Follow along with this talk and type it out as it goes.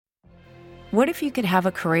What if you could have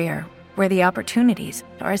a career where the opportunities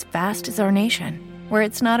are as vast as our nation, where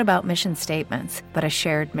it's not about mission statements, but a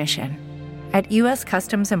shared mission? At U.S.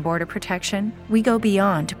 Customs and Border Protection, we go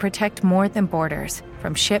beyond to protect more than borders.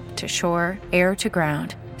 From ship to shore, air to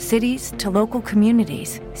ground, cities to local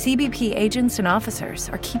communities, CBP agents and officers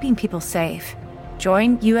are keeping people safe.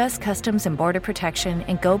 Join U.S. Customs and Border Protection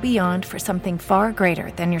and go beyond for something far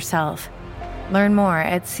greater than yourself. Learn more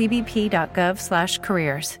at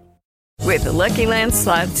cbp.gov/careers. With the Lucky Land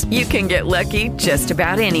Slots, you can get lucky just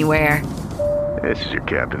about anywhere. This is your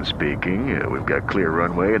captain speaking. We've got clear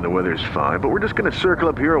runway and the weather's fine, but we're just going to circle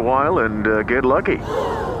up here a while and get lucky.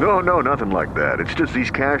 No, nothing like that. It's just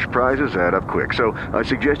these cash prizes add up quick. So I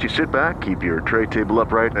suggest you sit back, keep your tray table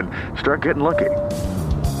upright, and start getting lucky.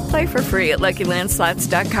 Play for free at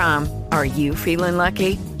LuckyLandSlots.com. Are you feeling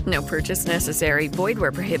lucky? No purchase necessary. Void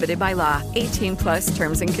where prohibited by law. 18+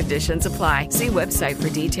 terms and conditions apply. See website for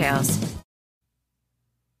details.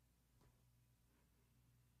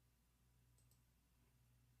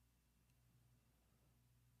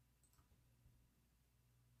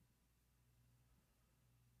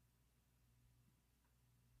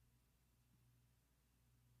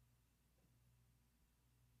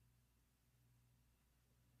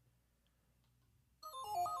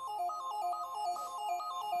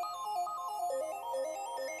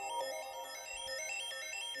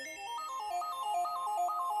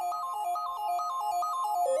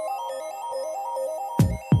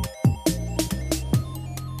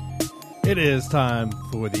 It is time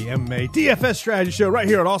for the MMA DFS Strategy Show right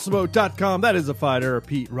here at awesomemode.com. That is the fighter,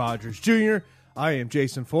 Pete Rogers Jr. I am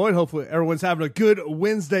Jason Floyd. Hopefully everyone's having a good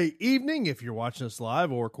Wednesday evening if you're watching us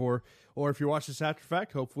live or if you're watching this after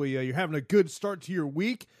fact. Hopefully you're having a good start to your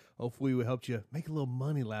week. Hopefully we helped you make a little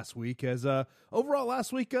money last week. As overall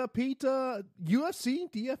last week, Pete, UFC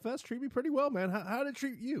DFS treated me pretty well, man. How did it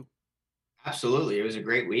treat you? Absolutely. It was a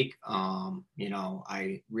great week.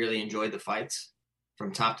 I really enjoyed the fights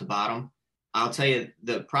from top to bottom. I'll tell you,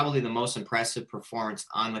 probably the most impressive performance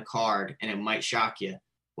on the card, and it might shock you,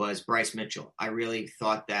 was Bryce Mitchell. I really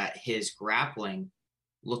thought that his grappling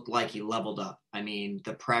looked like he leveled up. I mean,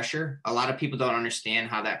 the pressure, a lot of people don't understand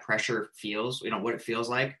how that pressure feels, what it feels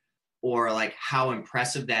like, or like how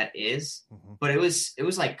impressive that is. Mm-hmm. But it was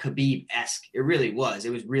like Khabib-esque. It really was.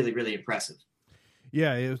 It was really, really impressive.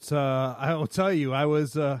 Yeah, it's. I will tell you, I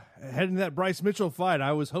was heading that Bryce Mitchell fight.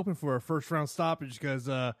 I was hoping for a first round stoppage because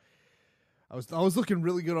I was looking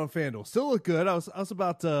really good on Fanduel. Still look good. I was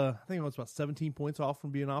about I think I was about 17 points off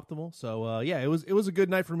from being optimal. So it was a good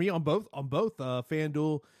night for me on both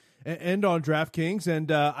Fanduel and on Draftkings.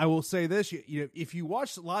 And I will say this: if you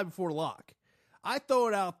watch Live Before Lock, I throw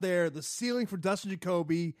it out there. The ceiling for Dustin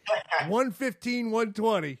Jacoby, 115,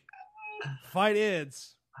 120. Fight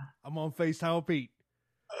ends. I'm on FaceTime with Pete.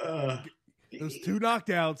 Those two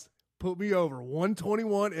knockdowns put me over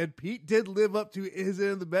 121, and Pete did live up to his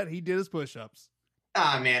end of the bet. He did his push-ups.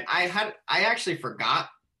 Man, I actually forgot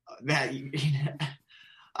that.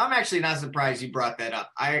 I'm actually not surprised you brought that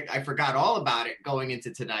up. I forgot all about it going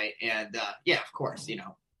into tonight, and of course,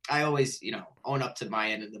 I always own up to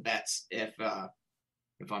my end of the bets if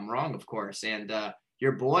I'm wrong, of course. And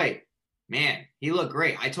your boy, man, he looked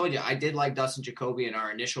great. I told you I did like Dustin Jacoby in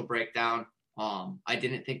our initial breakdown. I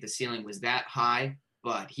didn't think the ceiling was that high,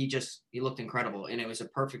 but he looked incredible. And it was a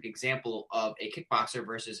perfect example of a kickboxer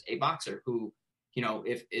versus a boxer who,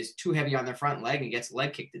 if is too heavy on their front leg and gets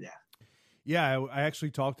leg kicked to death. Yeah, I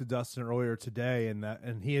actually talked to Dustin earlier today,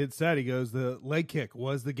 and he had said, he goes, the leg kick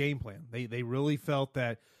was the game plan. They really felt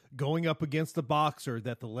that going up against the boxer,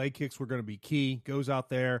 that the leg kicks were going to be key. Goes out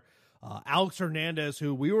there. Alex Hernandez,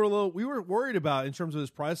 who we were worried about in terms of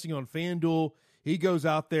his pricing on FanDuel, he goes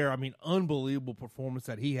out there. I mean, unbelievable performance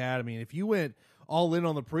that he had. I mean, if you went all in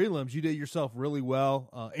on the prelims, you did yourself really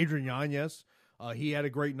well. Adrian Yanez, he had a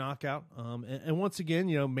great knockout. And once again,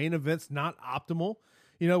 main event's not optimal,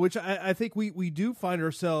 which I think we do find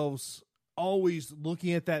ourselves always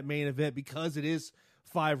looking at that main event because it is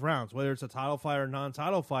 5 rounds, whether it's a title fight or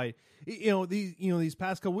non-title fight. These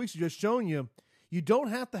past couple weeks have just shown you don't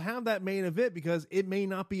have to have that main event because it may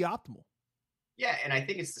not be optimal. Yeah, and I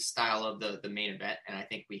think it's the style of the main event, and I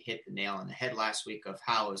think we hit the nail on the head last week of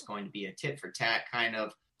how it was going to be a tit-for-tat kind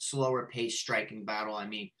of slower pace striking battle. I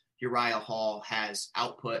mean, Uriah Hall has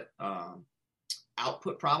output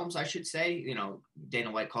problems, I should say.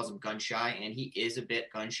 Dana White calls him gun shy, and he is a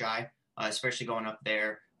bit gun shy, especially going up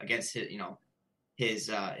there against his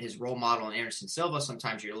role model in Anderson Silva.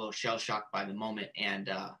 Sometimes you're a little shell shocked by the moment, and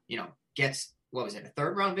gets, what was it, a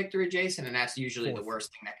 3rd round victory, Jason? And that's usually the worst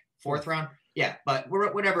thing. 4th round. Yeah, but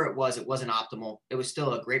whatever it wasn't optimal. It was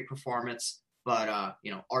still a great performance. but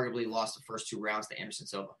arguably lost the first 2 rounds to Anderson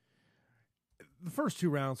Silva. The first 2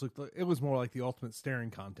 rounds it was more like the ultimate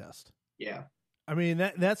staring contest. Yeah. I mean,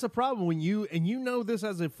 that's a problem when you know this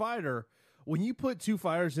as a fighter, when you put 2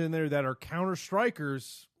 fighters in there that are counter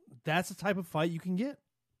strikers, that's the type of fight you can get.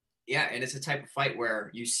 Yeah, and it's a type of fight where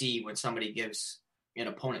you see when somebody gives an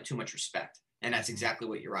opponent too much respect. And that's exactly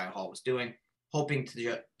what Uriah Hall was doing, hoping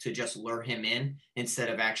to just lure him in instead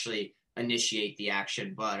of actually initiate the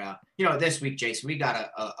action. But, this week, Jason, we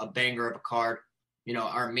got a banger of a card.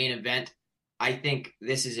 Our main event, I think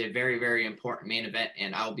this is a very, very important main event,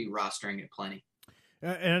 and I'll be rostering it plenty.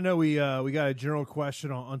 And I know we got a general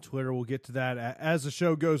question on Twitter. We'll get to that as the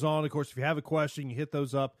show goes on. Of course, if you have a question, you hit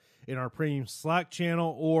those up in our premium Slack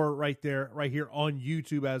channel or right here on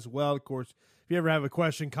YouTube as well. Of course, if you ever have a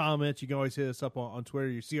question, comment, you can always hit us up on Twitter.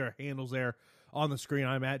 You see our handles there on the screen.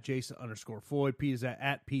 I'm at Jason_Floyd. Pete is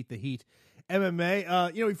at Pete the Heat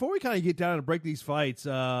MMA. Before we kind of get down and break these fights,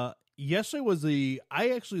 yesterday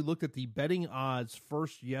I actually looked at the betting odds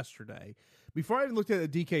first yesterday before I even looked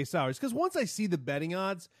at the DK salaries, because once I see the betting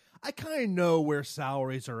odds, I kind of know where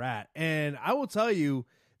salaries are at. And I will tell you,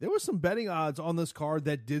 there was some betting odds on this card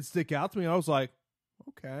that did stick out to me. I was like,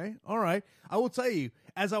 okay, all right. I will tell you,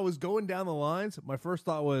 as I was going down the lines, my first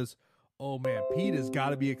thought was, oh man, Pete has got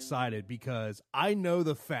to be excited because I know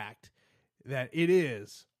the fact that it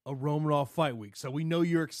is a Romanov fight week. So we know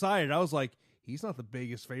you're excited. I was like, he's not the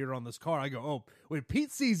biggest favorite on this card. I go, oh, when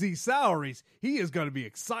Pete sees these salaries, he is going to be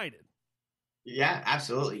excited. Yeah,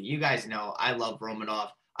 absolutely. You guys know I love Romanov.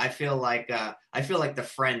 I feel like the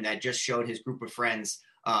friend that just showed his group of friends,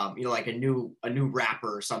 like a new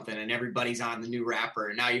rapper or something, and everybody's on the new rapper,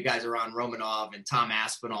 and now you guys are on Romanov and Tom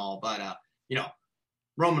Aspinall. But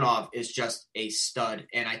Romanov is just a stud,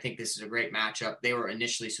 and I think this is a great matchup. They were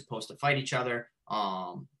initially supposed to fight each other,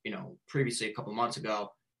 previously a couple months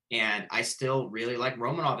ago, and I still really like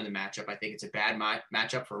Romanov in the matchup. I think it's a bad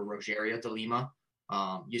matchup for Rogerio de Lima.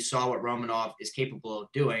 You saw what Romanov is capable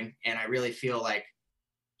of doing, and I really feel like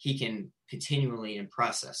he can continually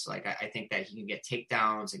impress us. Like, I think that he can get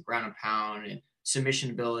takedowns and ground and pound and submission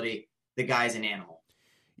ability. The guy's an animal.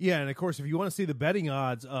 Yeah, and of course, if you want to see the betting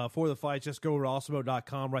odds for the fight, just go to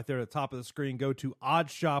awesemo.com right there at the top of the screen. Go to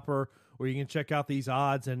Odds Shopper, where you can check out these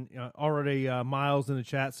odds. And already Miles in the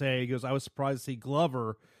chat he goes, I was surprised to see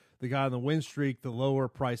Glover, the guy on the win streak, the lower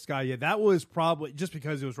price guy. Yeah, that was probably just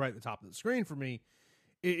because it was right at the top of the screen for me.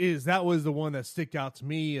 That was the one that sticked out to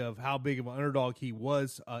me of how big of an underdog he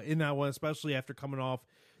was in that one, especially after coming off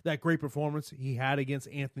that great performance he had against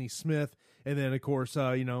Anthony Smith, and then of course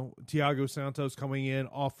Thiago Santos coming in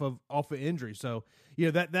off of injury. So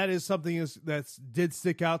that is something that did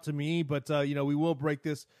stick out to me. But we will break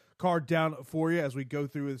this card down for you as we go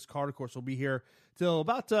through this card. Of course, we'll be here till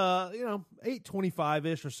about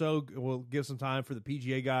 8:25-ish or so. We'll give some time for the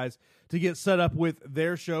PGA guys to get set up with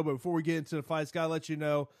their show. But before we get into the fights, gotta let you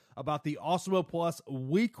know about the Awesemo Plus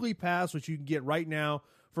weekly pass, which you can get right now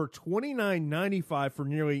for $29.95 for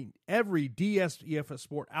nearly every DSEF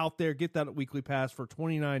sport out there. Get that weekly pass for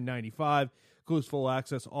 $29.95. Includes full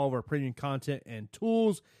access to all of our premium content and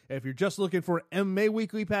tools. And if you're just looking for an MMA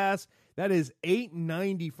weekly pass, that is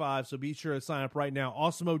 $8.95. So be sure to sign up right now.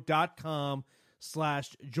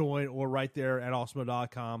 Awesemo.com/join, or right there at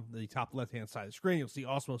awesemo.com, the top left-hand side of the screen. You'll see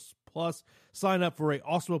Awesemo Plus. Sign up for a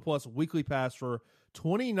Awesemo Plus weekly pass for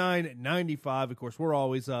 $29.95. Of course, we're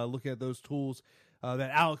always looking at those tools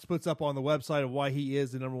that Alex puts up on the website of why he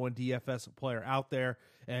is the number one DFS player out there.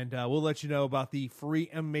 And we'll let you know about the free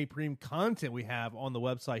MMA Premium content we have on the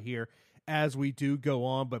website here as we do go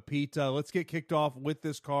on. But Pete, let's get kicked off with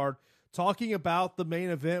this card, talking about the main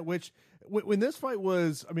event, which when this fight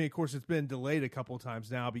was, of course, it's been delayed a couple of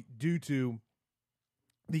times now due to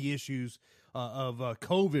the issues of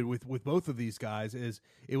COVID with both of these guys.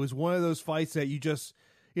 It was one of those fights that you just,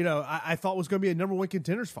 I thought was going to be a number one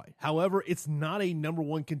contenders fight. However, it's not a number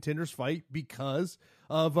one contenders fight because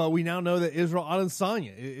of we now know that Israel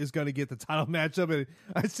Adesanya is going to get the title matchup. And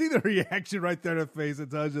I see the reaction right there in the face.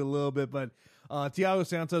 It tells you a little bit. But Thiago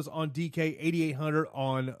Santos on DK,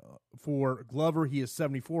 8,800 for Glover. He is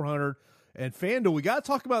 7,400. And Fanduel, we got to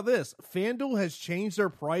talk about this. Fanduel has changed their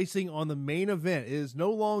pricing on the main event. It is no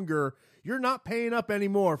longer, you're not paying up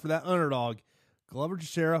anymore for that underdog. Glover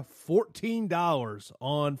Teixeira, $14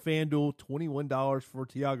 on FanDuel, $21 for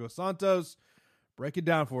Thiago Santos. Break it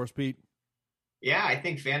down for us, Pete. Yeah, I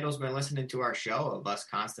think FanDuel's been listening to our show of us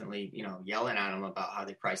constantly, yelling at them about how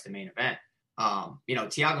they price the main event.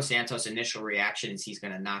 Thiago Santos' initial reaction is he's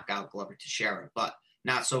going to knock out Glover Teixeira, but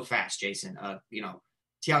not so fast, Jason.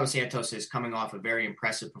 Thiago Santos is coming off a very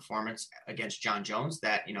impressive performance against John Jones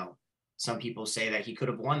that, some people say that he could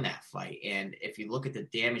have won that fight. And if you look at the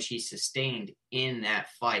damage he sustained in that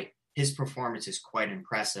fight, his performance is quite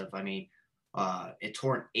impressive. I mean, it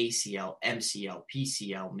tore an ACL, MCL,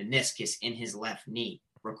 PCL, meniscus in his left knee,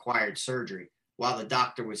 required surgery. While the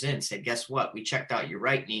doctor was in, said, guess what? We checked out your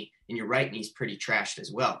right knee, and your right knee's pretty trashed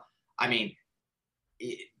as well. I mean,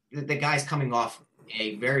 the guy's coming off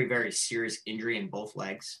a very, very serious injury in both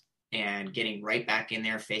legs and getting right back in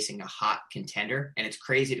there facing a hot contender. And it's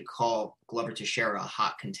crazy to call Glover Teixeira a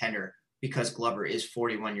hot contender because Glover is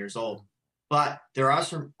 41 years old. But there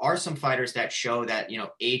are some fighters that show that,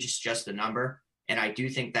 age is just a number. And I do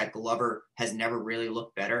think that Glover has never really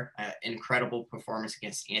looked better. Incredible performance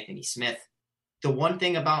against Anthony Smith. The one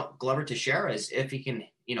thing about Glover Teixeira is if he can,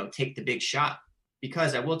 take the big shot.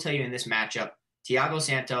 Because I will tell you in this matchup, Thiago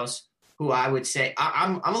Santos, who I would say,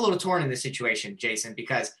 I'm a little torn in this situation, Jason,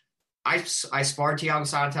 because I sparred Thiago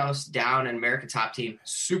Santos down in American Top Team.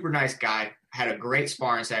 Super nice guy. Had a great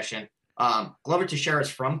sparring session. Glover Teixeira is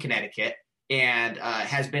from Connecticut and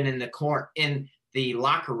has been in the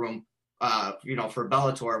locker room, for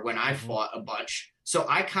Bellator when I fought a bunch. So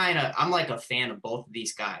I'm like a fan of both of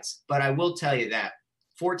these guys. But I will tell you that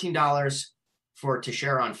 $14 for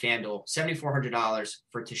Teixeira on Fanduel, $7,400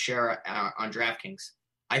 for Teixeira on Draftkings.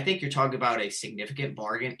 I think you're talking about a significant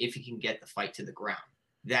bargain if you can get the fight to the ground.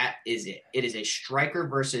 That is it. It is a striker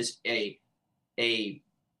versus a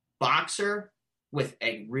boxer with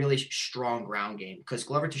a really strong ground game because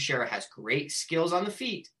Glover Teixeira has great skills on the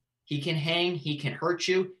feet. He can hang, he can hurt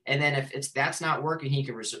you, and then if that's not working, he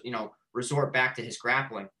can resort back to his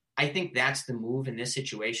grappling. I think that's the move in this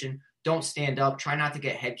situation. Don't stand up. Try not to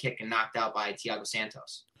get head kicked and knocked out by Thiago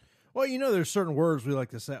Santos. Well, there's certain words we like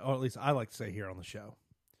to say, or at least I like to say here on the show.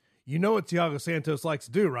 You know what Thiago Santos likes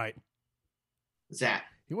to do, right? What's that?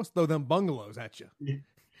 He wants to throw them bungalows at you.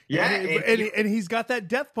 Yeah. And he's got that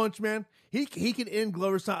death punch, man. He can end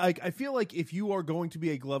Glover's time. I feel like if you are going to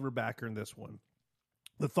be a Glover backer in this one,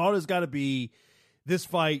 the thought has got to be this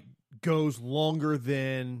fight goes longer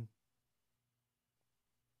than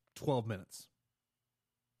 12 minutes.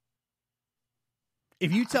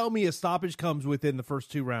 If you tell me a stoppage comes within the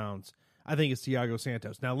first 2 rounds, I think it's Thiago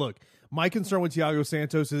Santos. Now, look, my concern with Thiago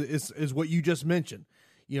Santos is what you just mentioned.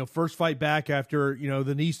 First fight back after,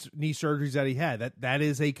 the knee surgeries that he had. That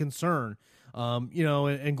is a concern.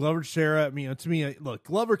 And Glover Teixeira, to me, look,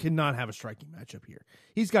 Glover cannot have a striking matchup here.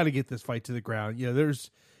 He's got to get this fight to the ground. You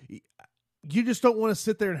just don't want to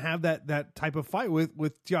sit there and have that type of fight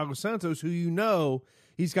with Thiago Santos, who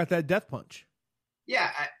he's got that death punch. Yeah,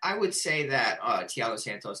 I would say that Thiago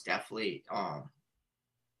Santos definitely,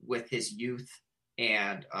 with his youth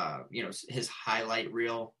and his highlight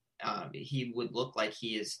reel, he would look like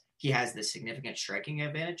he has the significant striking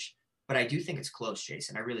advantage. But I do think it's close,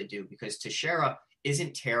 Jason. I really do, because Teixeira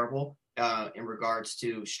isn't terrible in regards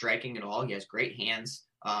to striking at all. He has great hands.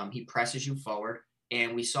 He presses you forward,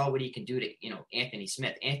 and we saw what he can do to Anthony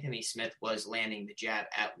Smith. Anthony Smith was landing the jab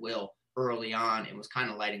at will early on and was kind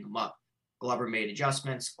of lighting him up. Glover made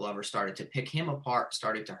adjustments. Glover started to pick him apart,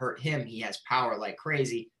 started to hurt him. He has power like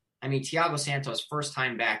crazy. I mean, Thiago Santos, first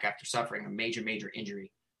time back after suffering a major, major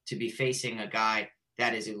injury, to be facing a guy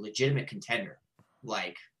that is a legitimate contender.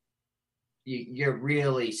 Like, you're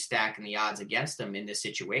really stacking the odds against him in this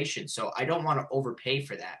situation. So I don't want to overpay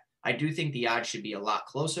for that. I do think the odds should be a lot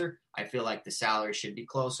closer. I feel like the salary should be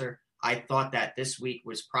closer. I thought that this week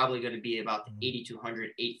was probably going to be about the 8,200,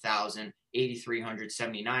 8,000, 8,300,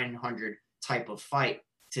 7,900 type of fight.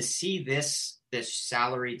 To see this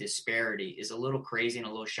salary disparity is a little crazy and a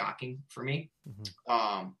little shocking for me.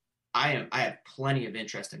 Mm-hmm. I have plenty of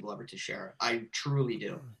interest in Glover Teixeira. I truly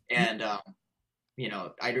do. And,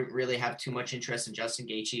 I didn't really have too much interest in Justin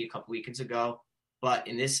Gaethje a couple weekends ago. But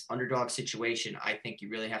in this underdog situation, I think you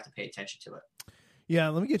really have to pay attention to it. Yeah,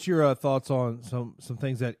 let me get your thoughts on some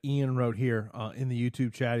things that Ian wrote here in the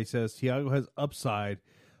YouTube chat. He says, Thiago has upside,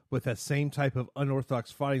 but that same type of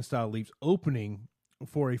unorthodox fighting style leaves opening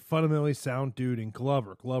for a fundamentally sound dude in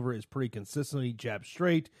Glover. Glover is pretty consistently jab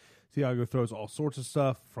straight. Thiago throws all sorts of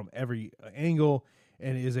stuff from every angle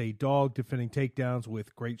and is a dog defending takedowns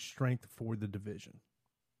with great strength for the division.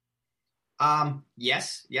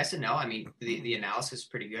 Yes and no. I mean, the analysis is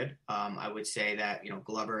pretty good. I would say that,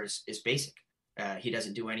 Glover is basic. He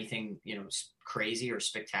doesn't do anything, crazy or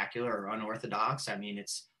spectacular or unorthodox. I mean,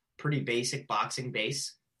 it's pretty basic boxing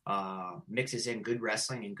base, mixes in good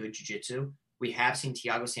wrestling and good jiu-jitsu. We have seen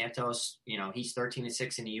Thiago Santos, he's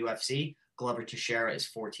 13-6 in the UFC. Glover Teixeira is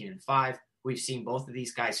 14-5. We've seen both of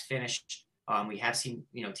these guys finish. We have seen,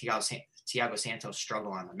 Thiago Santos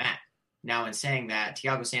struggle on the mat. Now, in saying that,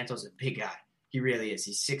 Thiago Santos is a big guy. He really is.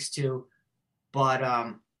 He's 6'2", but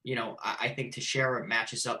I think Teixeira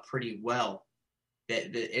matches up pretty well.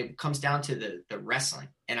 It comes down to the wrestling,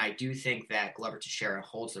 and I do think that Glover Teixeira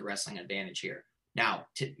holds the wrestling advantage here. Now,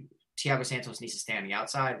 Thiago Santos needs to stay on the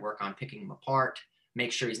outside, work on picking him apart,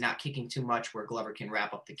 make sure he's not kicking too much where Glover can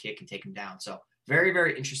wrap up the kick and take him down. So very,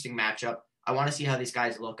 very interesting matchup. I want to see how these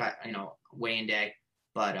guys look at, weigh-in day,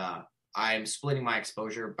 but I'm splitting my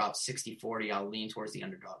exposure about 60-40. I'll lean towards the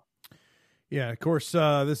underdog. Yeah, of course,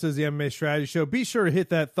 this is the MMA Strategy Show. Be sure to hit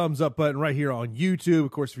that thumbs up button right here on YouTube.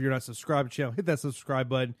 Of course, if you're not subscribed to the channel, hit that subscribe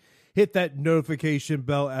button. Hit that notification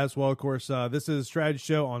bell as well. Of course, this is Strategy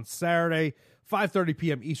Show on Saturday, 5:30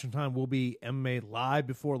 p.m. Eastern Time. Will be MMA Live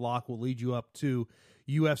before lock. Will lead you up to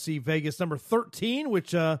UFC Vegas number 13,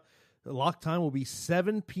 which the lock time will be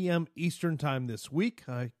 7 p.m. Eastern Time this week.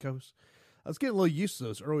 I was getting a little used to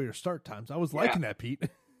those earlier start times. I was liking that, Pete.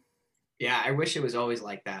 Yeah, I wish it was always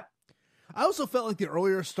like that. I also felt like the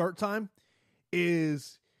earlier start time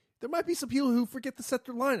is there might be some people who forget to set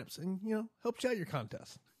their lineups and, help you out your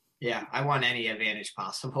contest. Yeah, I want any advantage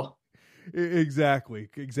possible. Exactly.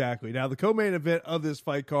 Now, the co-main event of this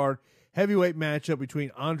fight card, heavyweight matchup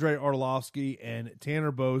between Andrei Arlovski and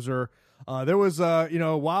Tanner Boser. There was, a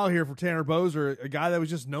while here for Tanner Boser, a guy that was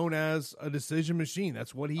just known as a decision machine.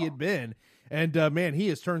 That's what he had been. And, man, he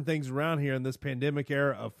has turned things around here in this pandemic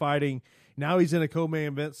era of fighting. Now he's in a co-main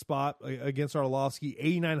event spot against Arlovski,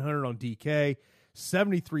 8,900 on DK,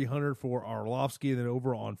 7,300 for Arlovski, and then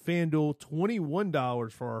over on Fanduel,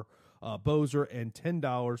 $21 for Boser and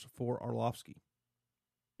 $10 for Arlovski.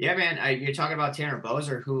 Yeah, man, you're talking about Tanner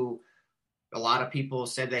Boser, who a lot of people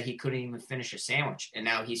said that he couldn't even finish a sandwich, and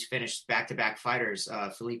now he's finished back-to-back fighters,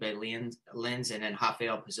 Felipe Lins and then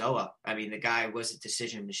Rafael Pessoa. I mean, the guy was a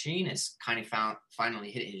decision machine. It's kind of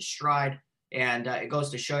finally hit his stride, and it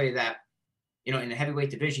goes to show you that, in the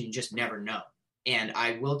heavyweight division, you just never know. And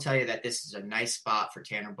I will tell you that this is a nice spot for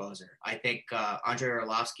Tanner Boser. I think Andrei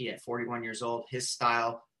Arlovski at 41 years old, his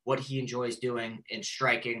style, what he enjoys doing in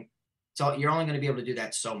striking, so you're only going to be able to do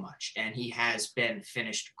that so much. And he has been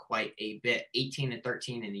finished quite a bit.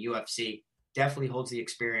 18-13 in the UFC. Definitely holds the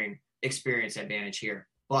experience advantage here.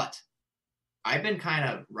 But I've been kind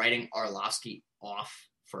of writing Arlovski off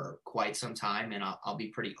for quite some time, and I'll be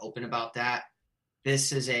pretty open about that.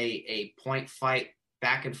 This is a point fight,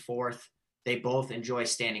 back and forth. They both enjoy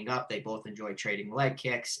standing up. They both enjoy trading leg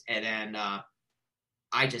kicks. And then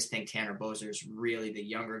I just think Tanner Boser is really the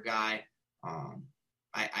younger guy.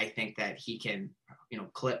 I think that he can,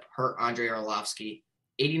 hurt Andrei Arlovski.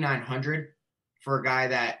 8,900 for a guy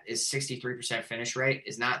that is 63% finish rate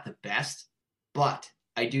is not the best, but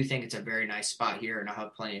I do think it's a very nice spot here, and I'll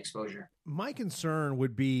have plenty of exposure. My concern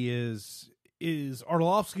would be is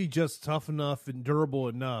Arlovski just tough enough and durable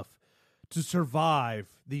enough to survive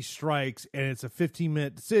these strikes, and it's a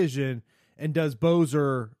 15-minute decision, and does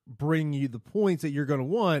Boser bring you the points that you're going to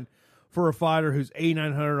want for a fighter who's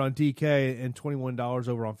 8,900 on DK and $21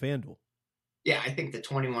 over on FanDuel? Yeah, I think the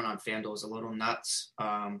 21 on FanDuel is a little nuts,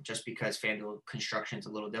 just because FanDuel construction is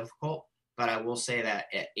a little difficult. But I will say that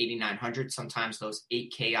at 8,900, sometimes those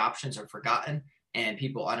 8K options are forgotten, and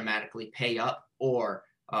people automatically pay up or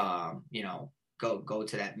go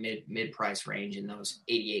to that mid price range, and those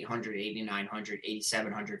 8,800, 8,900,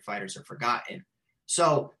 8,700 fighters are forgotten.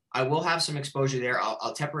 So I will have some exposure there.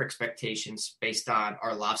 I'll temper expectations based on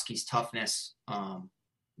Arlovski's toughness.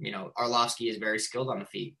 Arlovski is very skilled on the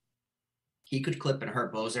feet. He could clip and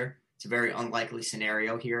hurt Boser. It's a very unlikely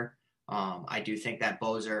scenario here. I do think that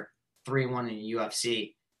Boser, 3-1 in the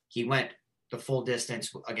UFC, he went the full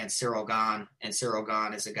distance against Cyril Gane, and Cyril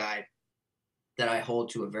Gane is a guy that I hold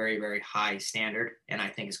to a very, very high standard, and I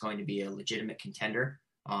think is going to be a legitimate contender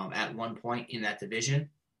at one point in that division.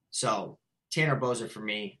 So Tanner Boser, for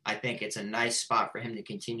me, I think it's a nice spot for him to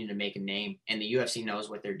continue to make a name, and the UFC knows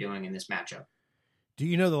what they're doing in this matchup. Do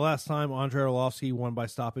you know the last time Andrei Arlovski won by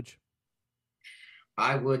stoppage?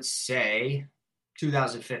 I would say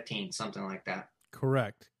 2015, something like that.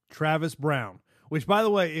 Correct. Travis Brown, which, by the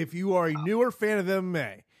way, if you are a newer fan of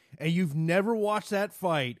MMA and you've never watched that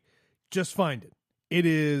fight, just find it. It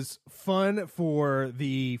is fun for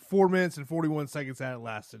the 4 minutes and 41 seconds that it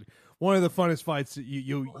lasted. One of the funnest fights that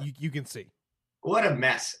you can see. What a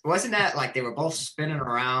mess. Wasn't that like they were both spinning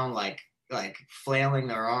around, like flailing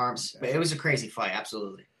their arms? But it was a crazy fight,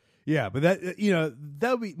 absolutely. Yeah, but that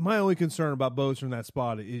would be my only concern about Boser in that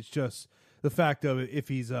spot is just the fact of if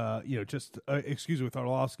he's with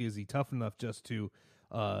Arlovski, is he tough enough just to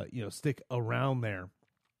stick around there?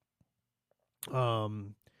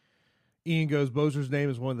 Ian goes, Boser's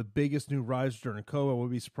name is one of the biggest new risers during COVID. I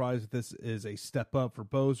would be surprised if this is a step up for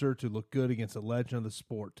Boser to look good against a legend of the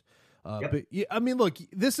sport. Yep. But yeah, I mean, look,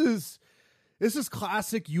 this is This is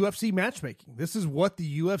classic UFC matchmaking. This is what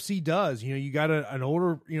the UFC does. You know, you got an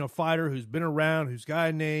older, fighter who's been around, who's got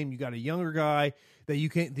a name. You got a younger guy that you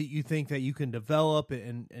think that you can develop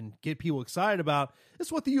and get people excited about. This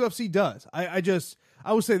is what the UFC does. I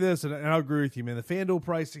would say this, and I'll agree with you, man. The FanDuel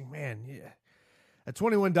pricing, man, yeah, at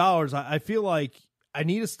 $21, I feel like I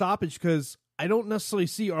need a stoppage because I don't necessarily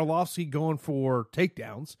see Arlovsky going for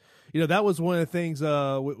takedowns. That was one of the things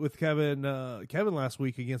with Kevin last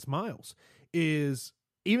week against Miles. Is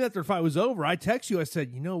even after the fight was over, I text you. I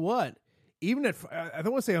said, you know what? Even I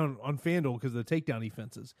don't want to say on FanDuel because of the takedown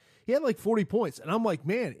defenses, he had like 40 points, and I'm like,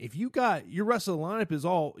 man, if you got your rest of the lineup is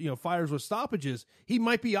all fighters with stoppages, he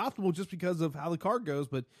might be optimal just because of how the card goes.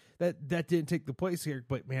 But that didn't take the place here.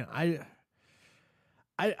 But man,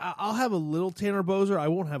 I'll have a little Tanner Boser. I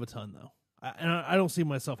won't have a ton though, and I don't see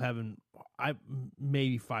myself having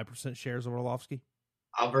maybe 5% shares of Arlovsky.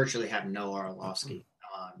 I'll virtually have no Arlovsky.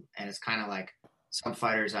 And it's kind of like some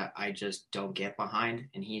fighters I just don't get behind,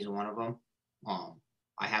 and he's one of them.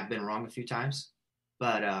 I have been wrong a few times,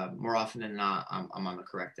 but more often than not, I'm on the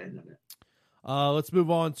correct end of it. Let's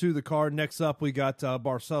move on to the card. Next up, we got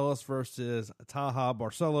Barcelos versus Taha.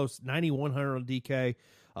 Barcelos, 9,100 on DK,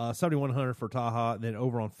 7,100 for Taha. And then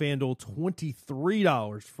over on FanDuel,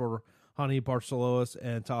 $23 for Hani Barcelos,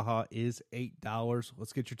 and Taha is $8.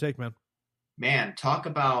 Let's get your take, man. Man, talk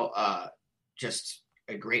about just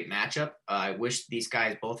a great matchup. I wish these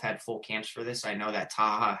guys both had full camps for this. I know that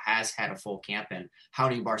Taha has had a full camp, and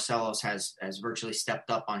Hani Barcelos has virtually stepped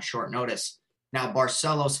up on short notice. Now,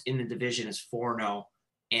 Barcelos in the division is 4-0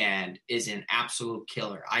 and is an absolute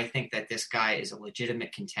killer. I think that this guy is a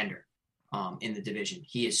legitimate contender in the division.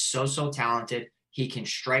 He is so talented. He can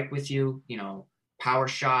strike with you, power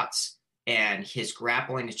shots, and his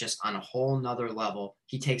grappling is just on a whole nother level.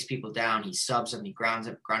 He takes people down. He subs them. He ground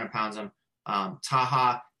and pounds them.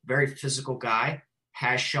 Taha, very physical guy,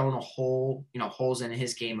 has shown holes in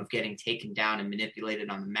his game of getting taken down and manipulated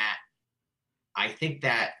on the mat. I think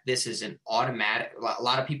that this is an automatic. A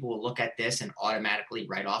lot of people will look at this and automatically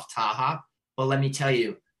write off Taha. But let me tell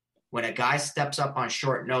you, when a guy steps up on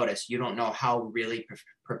short notice, you don't know how really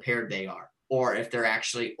prepared they are, or if they're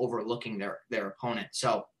actually overlooking their opponent.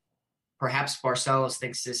 So perhaps Barcelos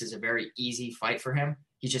thinks this is a very easy fight for him.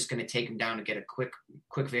 He's just going to take him down to get a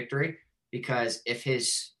quick victory. Because if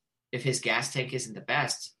his gas tank isn't the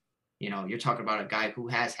best, you're talking about a guy who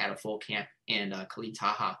has had a full camp and Khalid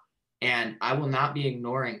Taha. And I will not be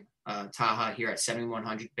ignoring Taha here at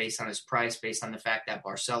 7,100 based on his price, based on the fact that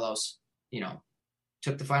Barcelos,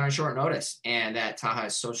 took the fight on short notice, and that Taha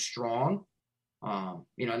is so strong. Not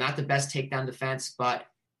the best takedown defense, but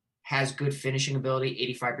has good finishing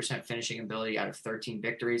ability, 85% finishing ability out of 13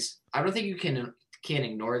 victories. I don't think you can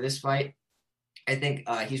ignore this fight. I think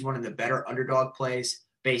he's one of the better underdog plays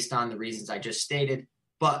based on the reasons I just stated.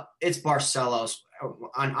 But it's Barcelos.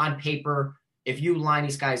 On paper, if you line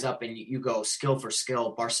these guys up and you go skill for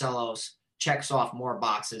skill, Barcelos checks off more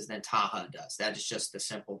boxes than Taha does. That is just the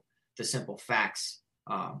simple facts.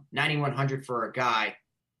 9,100 for a guy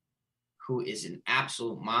who is an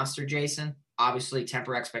absolute monster, Jason. Obviously,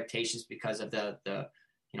 temper expectations because of the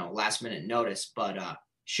last minute notice, but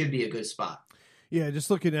should be a good spot. Yeah,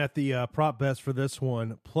 just looking at the prop bets for this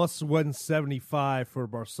one, plus 175 for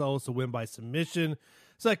Barcelos to win by submission.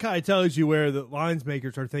 So that kind of tells you where the lines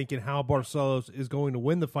makers are thinking how Barcelos is going to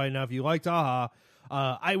win the fight. Now, if you like Taha,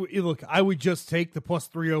 I would just take the plus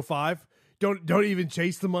 305. Don't even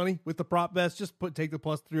chase the money with the prop bets. Just take the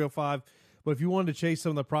plus 305. But if you wanted to chase some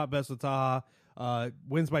of the prop bets with Taha,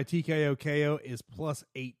 wins by TKO KO is plus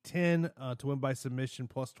 810 to win by submission,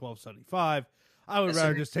 plus 1275. I would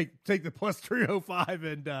rather just take the plus 305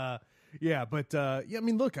 and I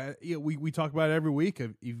mean, look, we talk about it every week.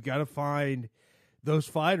 You've got to find those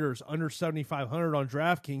fighters under 7,500 on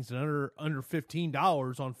Draftkings and under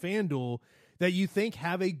 $15 on FanDuel that you think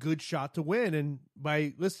have a good shot to win. And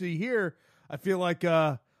by listening here, I feel like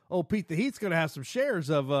old Pete the Heat's going to have some shares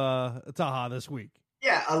of Taha this week.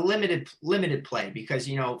 Yeah, a limited play because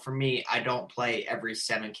for me, I don't play every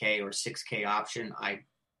 7K or 6K option. I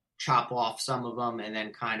chop off some of them and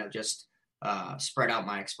then kind of just spread out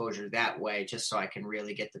my exposure that way just so I can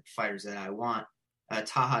really get the fighters that I want.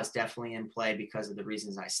 Taha is definitely in play because of the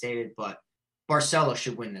reasons I stated, but Barcelos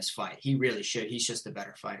should win this fight. He really should. He's just a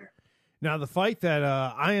better fighter. Now, the fight that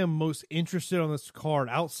I am most interested on this card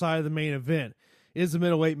outside of the main event is the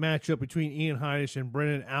middleweight matchup between Ian Heinisch and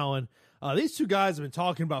Brendan Allen. These two guys have been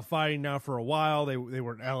talking about fighting now for a while. They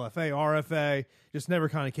were LFA, RFA, just never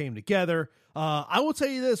kind of came together. I will tell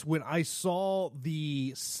you this, when I saw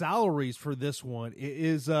the salaries for this one,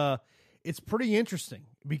 it's pretty interesting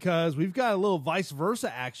because we've got a little vice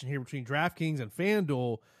versa action here between DraftKings and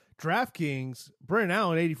FanDuel. DraftKings, Brennan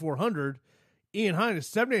Allen, 8,400, Ian Hines,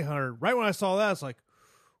 7,800. Right when I saw that, I was like,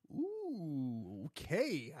 ooh,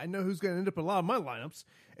 okay. I know who's going to end up in a lot of my lineups.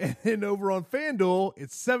 And then over on FanDuel,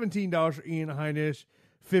 it's $17 for Ian Hines,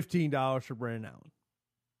 $15 for Brennan Allen.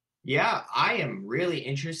 Yeah, I am really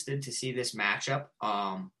interested to see this matchup.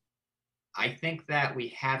 I think that we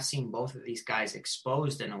have seen both of these guys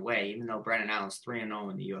exposed in a way, even though Brennan Allen's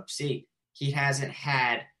 3-0 in the UFC. He hasn't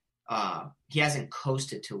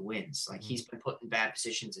coasted to wins. Like, he's been put in bad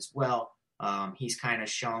positions as well. He's kind of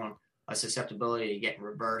shown a susceptibility to getting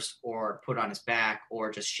reversed or put on his back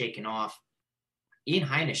or just shaken off. Ian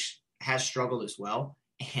Heinisch has struggled as well.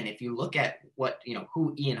 And if you look at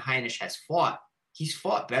who Ian Heinisch has fought, he's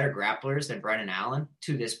fought better grapplers than Brennan Allen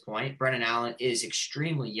to this point. Brennan Allen is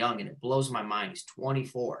extremely young, and it blows my mind. He's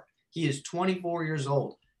 24. He is 24 years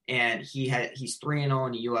old, and he's 3-0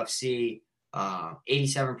 in the UFC,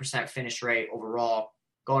 87% finish rate overall,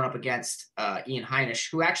 going up against Ian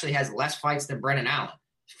Heinisch, who actually has less fights than Brennan Allen.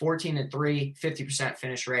 14-3, 50%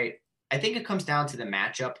 finish rate. I think it comes down to the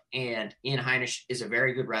matchup, and Ian Heinisch is a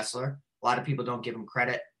very good wrestler. A lot of people don't give him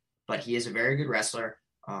credit, but he is a very good wrestler.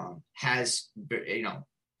 Has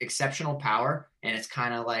exceptional power, and it's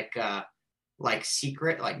kind of like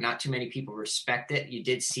secret, like not too many people respect it. You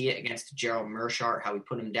did see it against Gerald Meerschaert, how he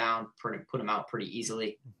put him down, put him out pretty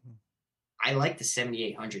easily. Mm-hmm. I like the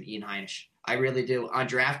 7,800 Ian Heinisch. I really do. On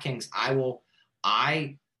DraftKings,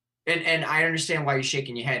 and I understand why you're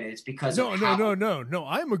shaking your head. It's because no.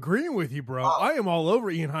 I'm agreeing with you, bro. I am all over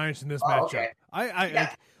Ian Heinisch in this matchup.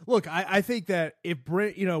 Okay. I think that if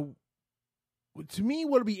Brent, to me,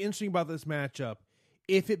 what would be interesting about this matchup,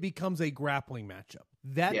 if it becomes a grappling matchup,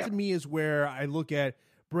 to me is where I look at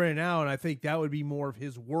Brennan Allen. I think that would be more of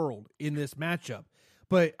his world in this matchup.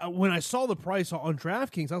 But when I saw the price on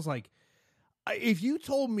DraftKings, I was like, if you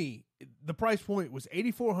told me the price point was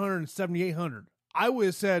 8,400 and 7,800, I would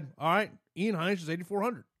have said, all right, Ian Heinisch is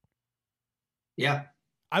 8,400. Yeah.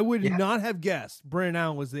 I would not have guessed Brennan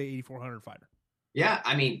Allen was the 8,400 fighter. Yeah,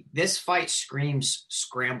 I mean, this fight screams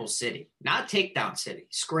Scramble City, not Takedown City,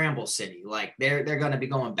 Scramble City. Like, they're going to be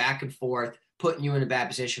going back and forth, putting you in a bad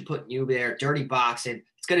position, putting you there, dirty boxing.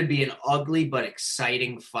 It's going to be an ugly but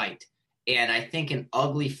exciting fight. And I think an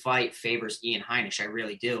ugly fight favors Ian Heinisch. I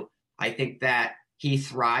really do. I think that he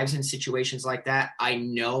thrives in situations like that. I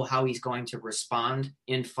know how he's going to respond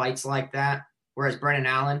in fights like that. Whereas Brennan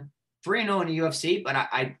Allen, 3-0 in the UFC, but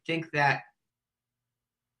I think that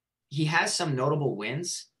he has some notable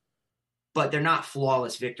wins, but they're not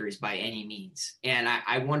flawless victories by any means. And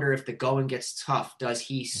I wonder if the going gets tough, does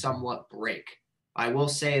he somewhat break? I will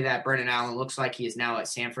say that Brennan Allen looks like he is now at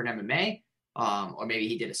Sanford MMA, or maybe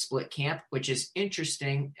he did a split camp, which is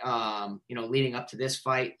interesting. Leading up to this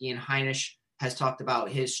fight, Ian Heinisch has talked about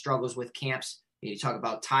his struggles with camps. You talk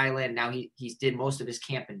about Thailand. Now he's did most of his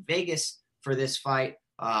camp in Vegas for this fight,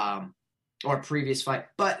 or previous fight.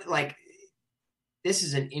 But this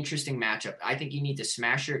is an interesting matchup. I think you need to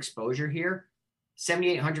smash your exposure here.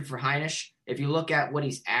 7,800 for Heinisch. If you look at what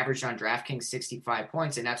he's averaged on DraftKings, 65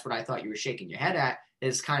 points, and that's what I thought you were shaking your head at,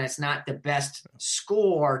 is it's not the best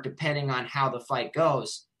score depending on how the fight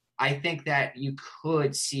goes. I think that you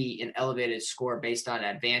could see an elevated score based on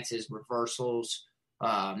advances, reversals,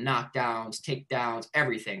 knockdowns, takedowns,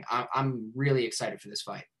 everything. I'm really excited for this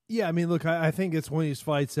fight. Yeah, I mean, look, I think it's one of these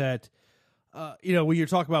fights that, when you're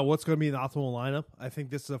talking about what's going to be the optimal lineup, I think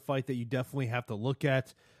this is a fight that you definitely have to look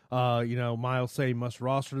at. Miles saying must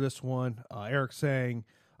roster this one. Eric saying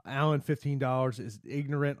Allen $15 is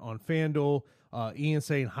ignorant on FanDuel. Ian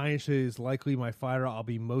saying Heinisch is likely my fighter I'll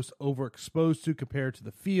be most overexposed to compared to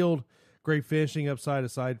the field. Great finishing upside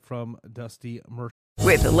aside from Dusty Mercer.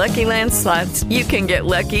 With the Lucky Land Slots, you can get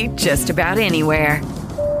lucky just about anywhere.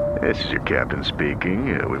 This is your captain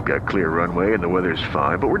speaking. We've got clear runway and the weather's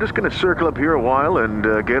fine, but we're just going to circle up here a while and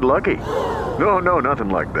get lucky. No, nothing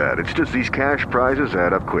like that. It's just these cash prizes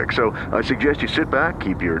add up quick. So I suggest you sit back,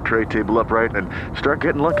 keep your tray table upright, and start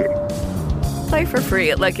getting lucky. Play for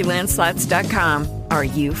free at LuckyLandSlots.com. Are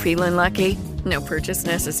you feeling lucky? No purchase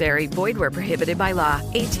necessary. Void where prohibited by law.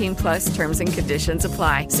 18+ terms and conditions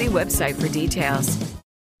apply. See website for details.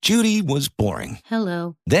 Judy was boring.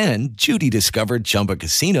 Hello. Then Judy discovered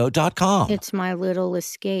ChumbaCasino.com. It's my little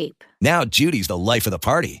escape. Now Judy's the life of the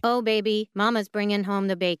party. Oh, baby, mama's bringing home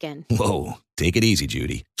the bacon. Whoa, take it easy,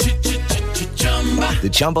 Judy. The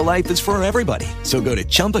Chumba life is for everybody. So go to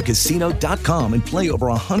ChumbaCasino.com and play over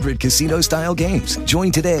 100 casino-style games.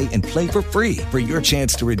 Join today and play for free for your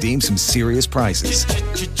chance to redeem some serious prizes.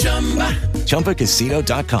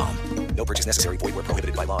 ChumbaCasino.com. No purchase necessary. Void where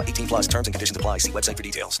prohibited by law. 18 plus terms and conditions apply. See website for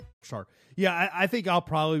details. Sure. Yeah, I think I'll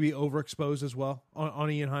probably be overexposed as well on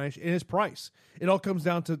Ian Heinisch and his price. It all comes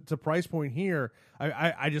down to price point here.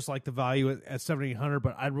 I just like the value at 7,800,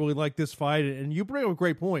 but I really like this fight. And you bring up a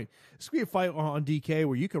great point. This could be a fight on DK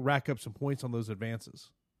where you could rack up some points on those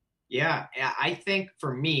advances. Yeah, I think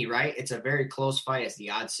for me, right, it's a very close fight as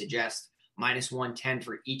the odds suggest. -110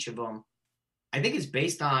 for each of them. I think it's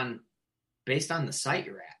based on the site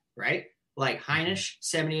you're at, right? Like Heinisch,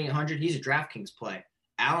 7,800, he's a DraftKings play.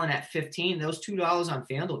 Allen at 15, those $2 on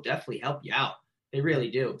Fanduel definitely help you out. They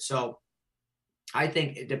really do. So I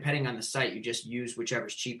think depending on the site, you just use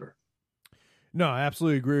whichever's cheaper. No, I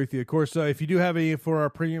absolutely agree with you. Of course, if you do have any for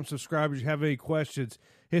our premium subscribers, you have any questions,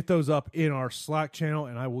 hit those up in our Slack channel,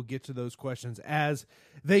 and I will get to those questions as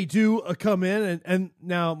they do come in. And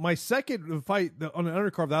now my second fight on the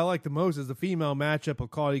undercard that I like the most is the female matchup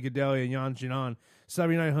of Claudia Gadelha and Yan Jinan.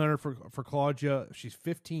 7,900 for Claudia. She's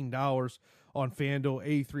 $15 on FanDuel,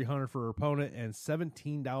 8,300 for her opponent, and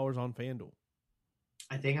 $17 on FanDuel.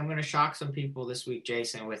 I think I'm going to shock some people this week,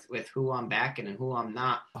 Jason, with who I'm backing and who I'm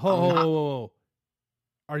not. Are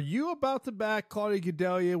you about to back Claudia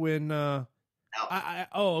Gadelha when? No.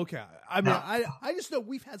 Okay. I mean, no. I just know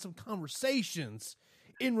we've had some conversations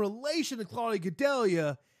in relation to Claudia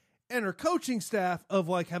Gadelha and her coaching staff of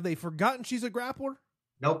like, have they forgotten she's a grappler?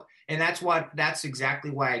 Nope. And that's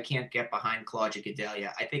exactly why I can't get behind Claudia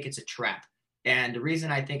Gadelha. I think it's a trap. And the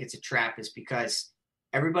reason I think it's a trap is because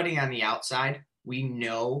everybody on the outside, we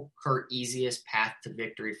know her easiest path to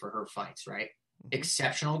victory for her fights, right? Mm-hmm.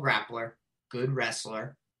 Exceptional grappler, good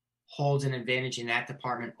wrestler, holds an advantage in that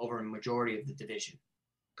department over a majority of the division.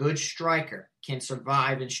 Good striker, can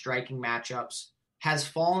survive in striking matchups, has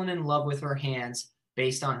fallen in love with her hands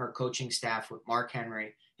based on her coaching staff with Mark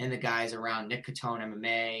Henry and the guys around Nick Catone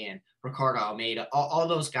MMA and Ricardo Almeida, all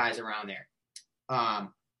those guys around there.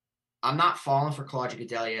 I'm not falling for Claudia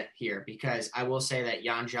Gadelha here because I will say that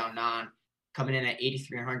Yan Xiaonan coming in at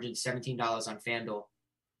 $8,300, $17 on FanDuel,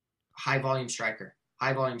 high volume striker,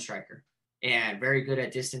 and very good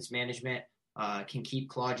at distance management, can keep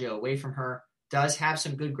Claudia away from her, does have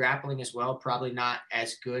some good grappling as well, probably not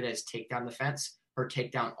as good as takedown defense. Her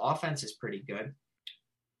takedown offense is pretty good.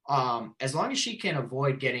 As long as she can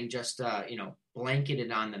avoid getting just,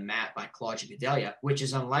 blanketed on the mat by Claudia Gadelha, which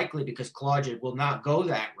is unlikely because Claudia will not go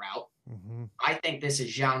that route. Mm-hmm. I think this is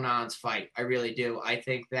Xiaonan's fight. I really do. I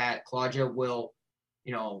think that Claudia will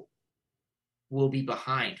be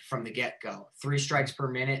behind from the get-go. 3 strikes per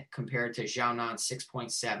minute compared to Xiaonan's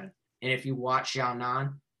 6.7. And if you watch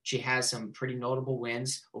Xiaonan, she has some pretty notable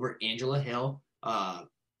wins over Angela Hill,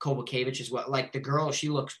 Kovacevic as well. Like the girl, she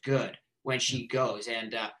looks good when she goes.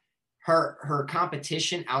 And her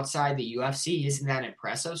competition outside the UFC isn't that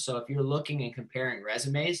impressive. So if you're looking and comparing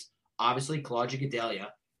resumes, obviously Claudia Gadelha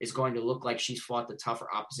is going to look like she's fought the tougher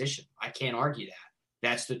opposition. I can't argue that.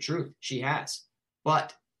 That's the truth. She has.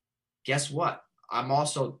 But guess what? I'm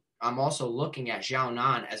also looking at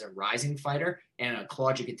Xiaonan as a rising fighter and a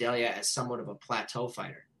Claudia Gadelha as somewhat of a plateau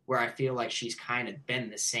fighter, where I feel like she's kind of been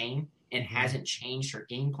the same and hasn't changed her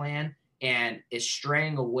game plan and is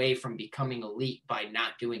straying away from becoming elite by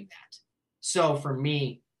not doing that. So for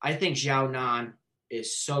me, I think Xiaonan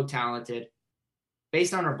is so talented.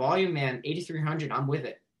 Based on her volume, man, 8,300, I'm with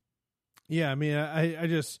it. Yeah, I mean, I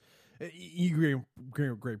just you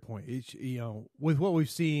agree, great point. It's, with what we've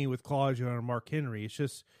seen with Claudia and Mark Henry, it's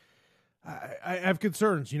just I have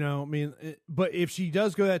concerns. I mean, but if she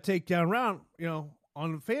does go that takedown round,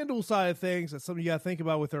 on the FanDuel side of things, that's something you got to think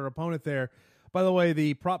about with her opponent there. By the way,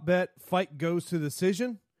 the prop bet fight goes to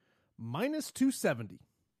decision -270.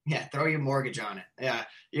 Yeah, throw your mortgage on it. Yeah,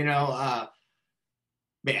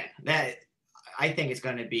 man, that I think it's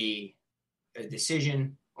going to be a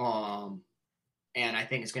decision. And I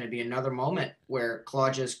think it's going to be another moment where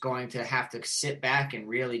Claudia's going to have to sit back and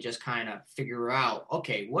really just kind of figure out,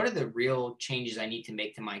 okay, what are the real changes I need to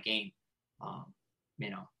make to my game?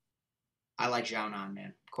 I like Xiaonan,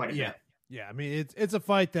 man, quite a bit. Yeah, I mean, it's a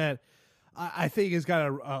fight that I think has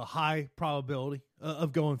got a high probability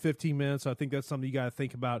of going 15 minutes. So I think that's something you got to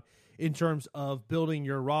think about in terms of building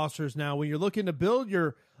your rosters. Now, when you're looking to build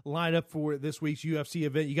your lineup for this week's UFC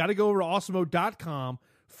event, you got to go over to awesemo.com.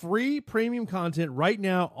 Free premium content right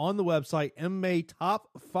now on the website, MMA Top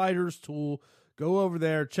Fighters Tool. Go over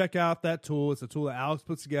there, check out that tool. It's a tool that Alex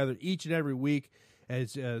puts together each and every week.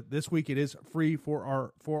 As this week, it is free for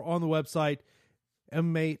on the website,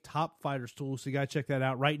 MMA Top Fighters Tool. So you got to check that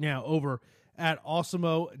out right now over at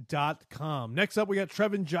awesemo.com. Next up, we got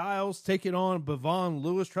Trevin Giles taking on Bevon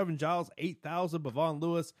Lewis. Trevin Giles, 8,000. Bevon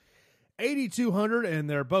Lewis $8,200, and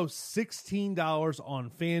they're both $16 on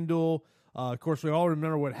FanDuel. Of course, we all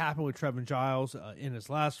remember what happened with Trevin Giles in his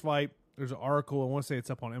last fight. There's an article, I want to say it's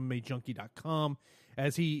up on MMAJunkie.com,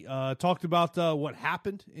 as he talked about what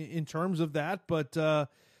happened in terms of that. But,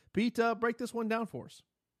 Pete, break this one down for us.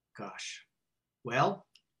 Gosh. Well,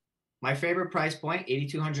 my favorite price point,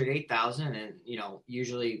 8,200, 8,000, and,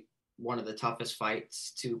 usually one of the toughest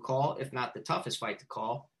fights to call, if not the toughest fight to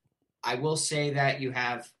call. I will say that you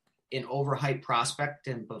have an overhyped prospect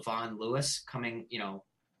in Bavon Lewis coming,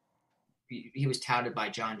 he was touted by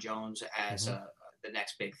John Jones as the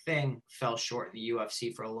next big thing, fell short in the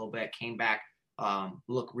UFC for a little bit, came back,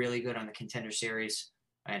 looked really good on the Contender Series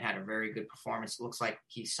and had a very good performance. Looks like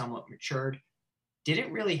he's somewhat matured.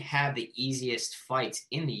 Didn't really have the easiest fights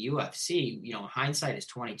in the UFC. Hindsight is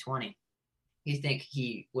 2020. You think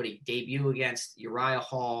he debut against Uriah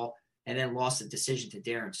Hall and then lost the decision to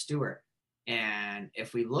Darren Stewart. And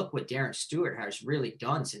if we look what Darren Stewart has really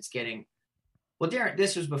done since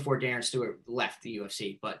this was before Darren Stewart left the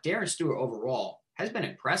UFC, but Darren Stewart overall has been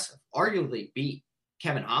impressive, arguably beat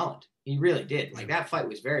Kevin Holland. He really did. Like, that fight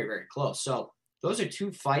was very, very close. So those are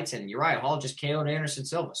two fights, and Uriah Hall just KO'd Anderson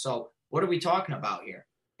Silva. So what are we talking about here?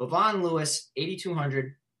 Bavon Lewis,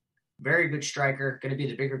 8,200, very good striker, going to be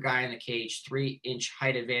the bigger guy in the cage, 3-inch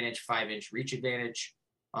height advantage, 5-inch reach advantage.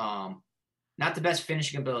 Not the best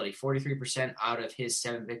finishing ability, 43% out of his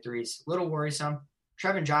 7 victories. A little worrisome.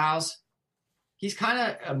 Trevin Giles, he's kind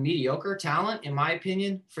of a mediocre talent, in my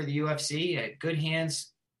opinion, for the UFC. Good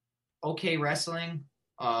hands, okay wrestling,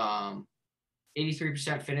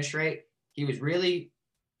 83% finish rate. He was really,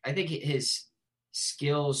 I think his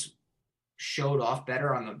skills showed off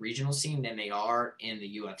better on the regional scene than they are in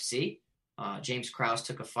the UFC. James Krause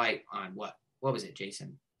took a fight on what was it,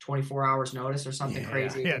 Jason? 24 hours notice or something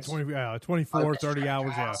crazy? Yeah, 24, 30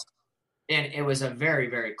 hours, yeah. And it was a very,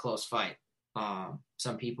 very close fight.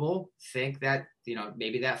 Some people think that,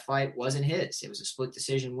 maybe that fight wasn't his. It was a split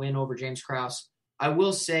decision win over James Krause. I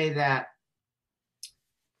will say that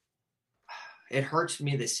it hurts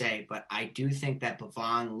me to say, but I do think that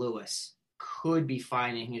Bavon Lewis could be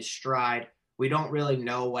finding his stride. We don't really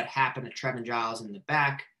know what happened to Trevin Giles in the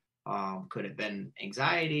back. Could have been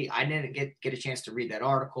anxiety. I didn't get a chance to read that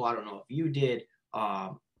article. I don't know if you did.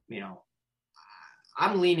 I'm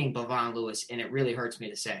leaning Bavon Lewis, and it really hurts me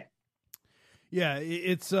to say. Yeah,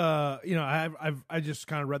 it's I just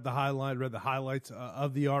kind of read the highlights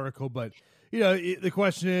of the article, but the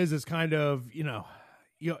question is kind of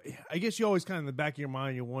I guess you always kind of in the back of your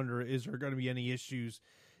mind you wonder, is there going to be any issues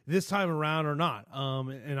this time around or not?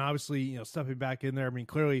 And obviously, stepping back in there, I mean,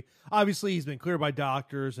 obviously he's been cleared by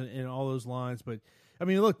doctors and all those lines, but I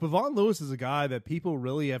mean, look, Bavon Lewis is a guy that people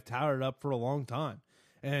really have touted up for a long time,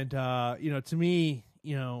 and to me,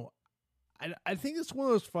 I think it's one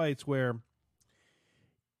of those fights where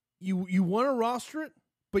you want to roster it,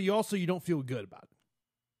 but you don't feel good about it.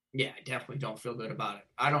 Yeah, I definitely don't feel good about it.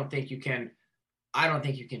 I don't think you can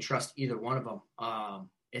trust either one of them.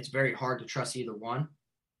 It's very hard to trust either one.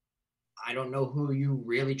 I don't know who you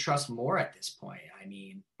really trust more at this point. I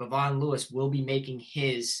mean, Bavon Lewis will be making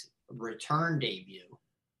his return debut.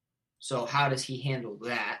 So how does he handle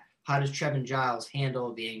that? How does Trevin Giles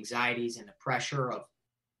handle the anxieties and the pressure of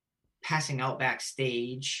passing out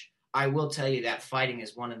backstage? I will tell you that fighting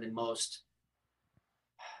is one of the most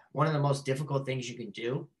difficult things you can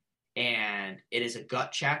do. And it is a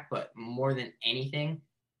gut check, but more than anything,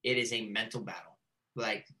 it is a mental battle.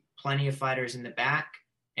 Like, plenty of fighters in the back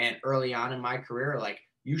and early on in my career, like,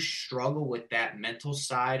 you struggle with that mental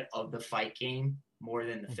side of the fight game more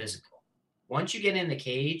than the physical. Once you get in the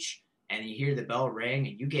cage and you hear the bell ring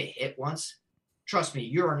and you get hit once, trust me,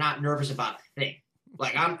 you are not nervous about a thing.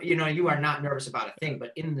 Like, you are not nervous about a thing,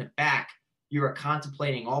 but in the back, you are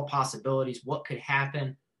contemplating all possibilities, what could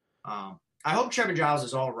happen. I hope Trevin Giles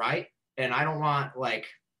is all right, and I don't want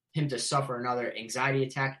him to suffer another anxiety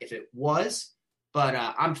attack if it was, but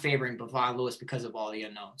I'm favoring Bavon Lewis because of all the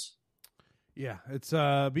unknowns. Yeah, it's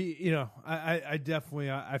I definitely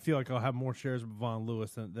I feel like I'll have more shares of Bavon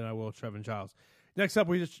Lewis than I will Trevin Giles. Next up,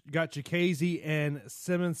 we just got Jacasey and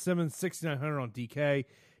Simmons 6,900 on DK,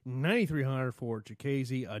 9,300 for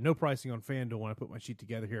Jacasey. No pricing on FanDuel when I put my sheet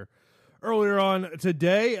together here earlier on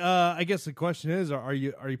today. I guess the question is, are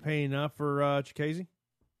you paying up for Jacasey?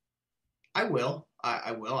 I will.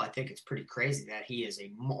 I will. I think it's pretty crazy that he is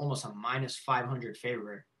almost a minus 500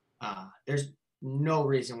 favorite. There's no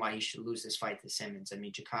reason why he should lose this fight to Simmons. I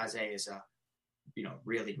mean, Jacasey is a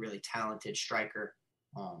really, really talented striker.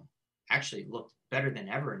 Actually looked better than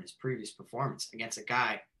ever in his previous performance against a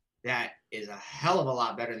guy that is a hell of a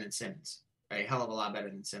lot better than Simmons. A hell of a lot better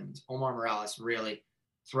than Simmons. Omar Morales really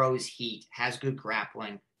throws heat, has good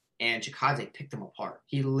grappling, and Chikadze picked him apart.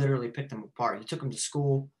 He literally picked him apart. He took him to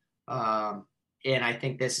school, and I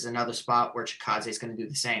think this is another spot where Chikadze is going to do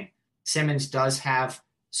the same. Simmons does have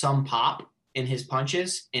some pop in his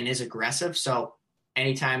punches and is aggressive, so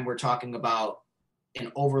anytime we're talking about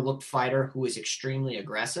an overlooked fighter who is extremely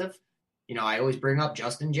aggressive, I always bring up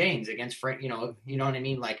Justin James against Frank, you know what I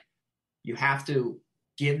mean? Like, you have to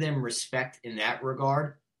give them respect in that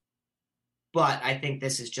regard. But I think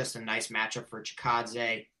this is just a nice matchup for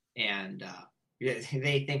Chikadze, and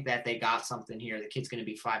they think that they got something here. The kid's going to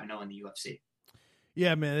be 5-0 in the UFC.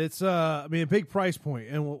 Yeah, man, it's a big price point,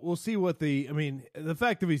 and we'll see what the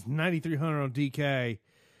fact that he's 9,300 on DK,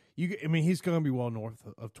 he's going to be well north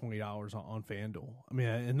of $20 on FanDuel.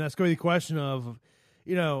 And that's going to be the question of,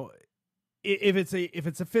 if it's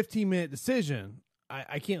a 15-minute decision,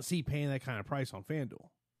 I can't see paying that kind of price on FanDuel.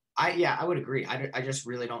 I would agree. I just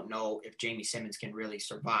really don't know if Jamie Simmons can really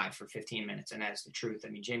survive for 15 minutes, and that's the truth.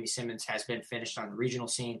 Jamie Simmons has been finished on the regional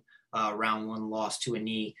scene. Round 1 loss to a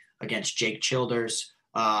knee against Jake Childers.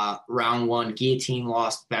 Round 1 guillotine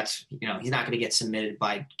loss. That's, he's not going to get submitted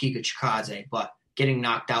by Giga Chikadze, but getting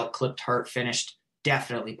knocked out, clipped, hurt, finished,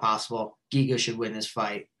 definitely possible. Giga should win this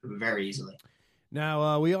fight very easily.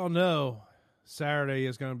 Now, we all know Saturday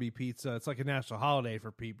is going to be pizza. It's like a national holiday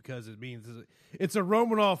for Pete because it means it's a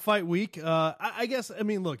Romanov fight week. I guess,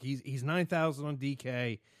 look, he's 9,000 on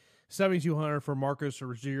DK, 7,200 for Marcos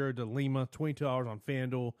Rogerio de Lima, $22 on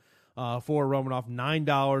FanDuel. For Romanov,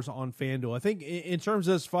 $9 on FanDuel. I think in terms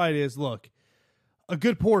of this fight is, look, a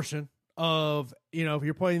good portion of, if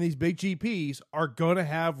you're playing these big GPs, are going to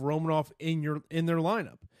have Romanov in their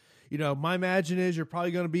lineup. My imagine is you're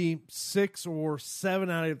probably going to be 6 or 7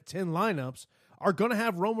 out of 10 lineups are going to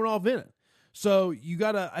have Romanov in it. So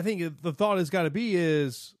I think the thought has got to be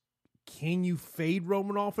is, can you fade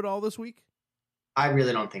Romanov at all this week? I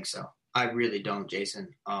really don't think so. I really don't,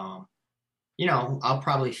 Jason. I'll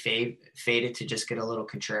probably fade it to just get a little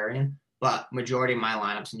contrarian, but majority of my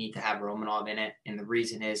lineups need to have Romanov in it. And the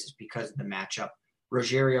reason is because of the matchup.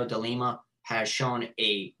 Rogerio de Lima has shown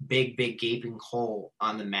a big gaping hole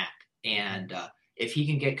on the mat. And if he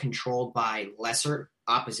can get controlled by lesser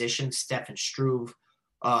opposition, Stefan Struve,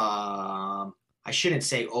 I shouldn't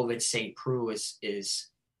say Ovid St. Preux is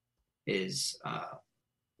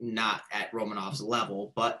not at Romanov's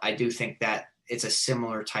level, but I do think that it's a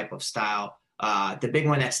similar type of style. The big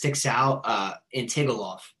one that sticks out,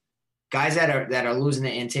 Antigolov. Guys that are losing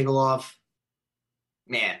to Antigolov,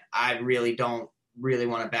 man, I really don't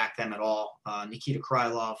want to back them at all. Nikita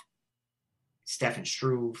Krylov, Stefan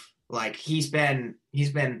Struve, like he's been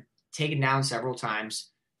taken down several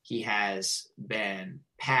times. He has been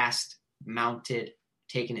passed, mounted,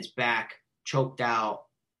 taken his back, choked out.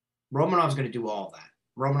 Romanov's going to do all that.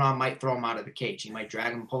 Romanov might throw him out of the cage. He might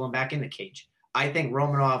drag him, pull him back in the cage. I think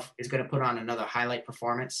Romanov is going to put on another highlight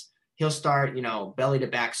performance. He'll start, belly to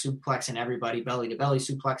back suplexing everybody, belly to belly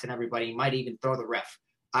suplexing everybody. He might even throw the ref.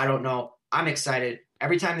 I don't know. I'm excited.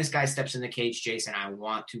 Every time this guy steps in the cage, Jason, I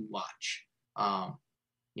want to watch.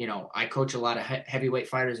 I coach a lot of heavyweight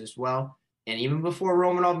fighters as well. And even before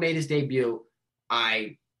Romanov made his debut,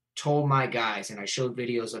 I told my guys, and I showed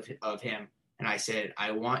videos of him, and I said,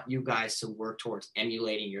 I want you guys to work towards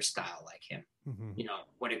emulating your style like him. Mm-hmm.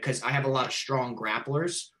 Because I have a lot of strong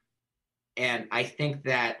grapplers, and I think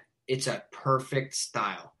that it's a perfect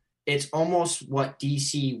style. It's almost what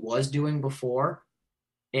DC was doing before,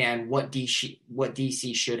 and what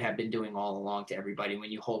DC should have been doing all along to everybody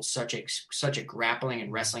when you hold such a grappling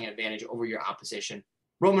and wrestling advantage over your opposition.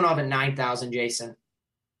 Romanov at 9,000, Jason.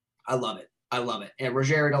 I love it. And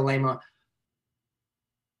Rogerio de Lima,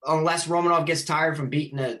 unless Romanov gets tired from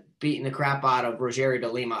beating the crap out of Rogerio de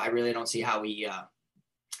Lima, I really don't see how he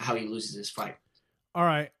loses this fight. All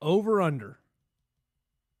right, over under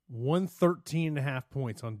 113.5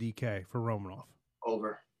 points on DK for Romanov.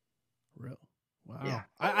 Over. Really? Wow. Yeah.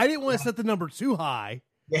 I didn't want to set the number too high.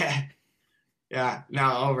 Yeah. Yeah.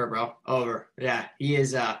 No, over, bro. Over. Yeah. He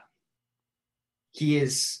is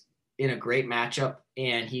in a great matchup,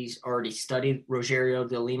 and he's already studied Rogerio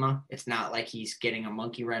de Lima. It's not like he's getting a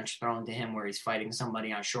monkey wrench thrown to him where he's fighting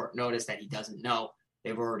somebody on short notice that he doesn't know.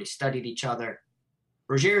 They've already studied each other.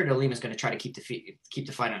 Rogerio de Lima is going to try to keep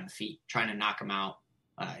the fight on the feet, trying to knock him out.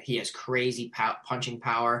 He has crazy punching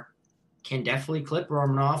power. Can definitely clip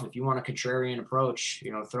Romanov if you want a contrarian approach.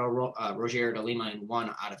 Throw Rogerio de Lima in 1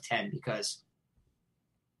 out of 10 because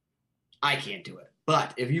I can't do it.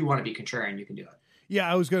 But if you want to be contrarian, you can do it. Yeah,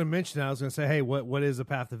 I was going to mention that. I was going to say, hey, what is the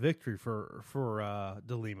path to victory for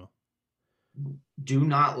de Lima? Do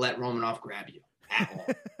not let Romanov grab you at all.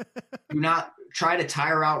 try to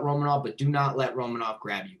tire out Romanov, but do not let Romanov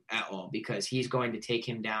grab you at all because he's going to take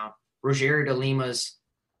him down. Rogerio de Lima's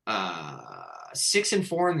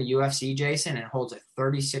 6-4 in the UFC, Jason, and holds a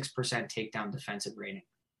 36% takedown defensive rating.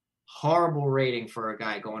 Horrible rating for a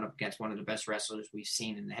guy going up against one of the best wrestlers we've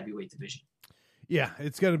seen in the heavyweight division. Yeah,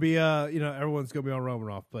 it's going to be, everyone's going to be on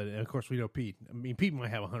Romanov, but of course we know Pete. I mean, Pete might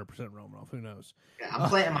have 100% Romanov. Who knows? Yeah, I'm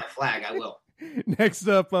planting my flag. I will. Next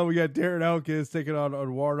up, we got Darren Elkins taking on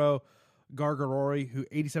Eduardo Gargorori, who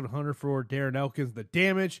 8,700 for Darren Elkins. The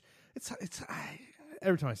damage,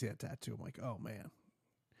 every time I see that tattoo, I'm like, oh man,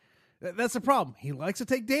 that's the problem. He likes to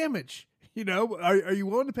take damage. Are you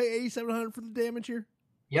willing to pay 8,700 for the damage here?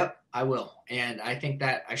 Yep, I will. And I think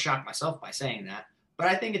that I shocked myself by saying that. But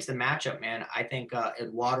I think it's the matchup, man. I think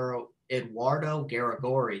Eduardo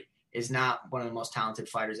Garagori is not one of the most talented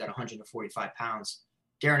fighters at 145 pounds.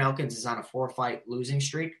 Darren Elkins is on a 4-fight losing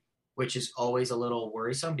streak, which is always a little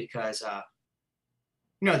worrisome because,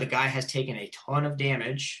 the guy has taken a ton of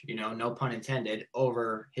damage, no pun intended,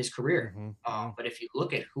 over his career. But if you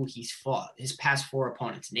look at who he's fought, his past 4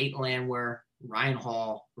 opponents, Nate Landwehr, Ryan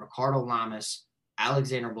Hall, Ricardo Lamas,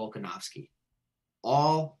 Alexander Volkanovski,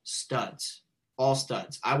 all studs. All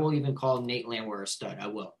studs. I will even call Nate Landwehr a stud. I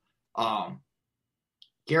will.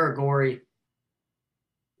 Garagori,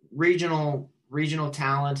 regional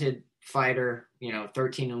talented fighter,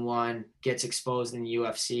 13-1, gets exposed in the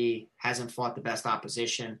UFC, hasn't fought the best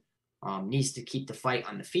opposition, needs to keep the fight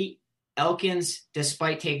on the feet. Elkins,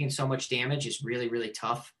 despite taking so much damage, is really, really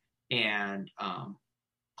tough and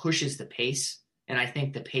pushes the pace. And I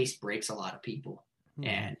think the pace breaks a lot of people.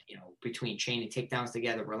 And, between chain and takedowns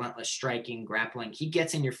together, relentless striking, grappling, he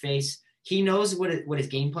gets in your face. He knows what his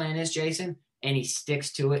game plan is, Jason, and he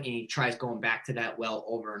sticks to it, and he tries going back to that well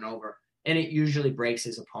over and over. And it usually breaks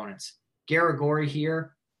his opponents. Garagori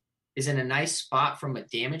here is in a nice spot from a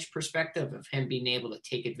damage perspective of him being able to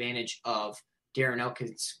take advantage of Darren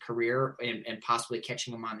Elkins' career and possibly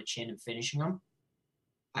catching him on the chin and finishing him.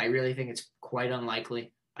 I really think it's quite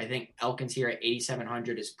unlikely. I think Elkins here at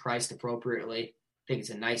 8,700 is priced appropriately. I think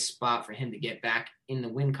it's a nice spot for him to get back in the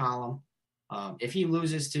win column. If he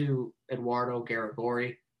loses to Eduardo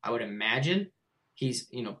Garagori, I would imagine he's,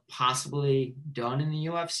 possibly done in the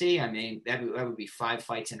UFC. I mean, that would be 5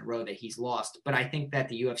 fights in a row that he's lost. But I think that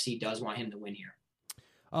the UFC does want him to win here.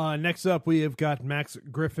 Next up, we have got Max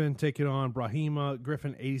Griffin taking on Brahima.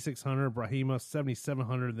 Griffin, 8,600. Brahima,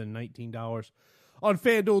 7,700, then $19. On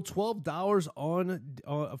FanDuel,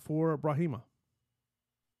 $12 for Brahima.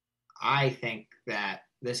 I think that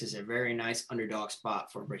this is a very nice underdog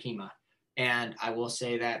spot for Brahima. And I will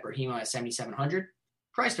say that Brahima is 7,700,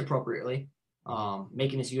 priced appropriately,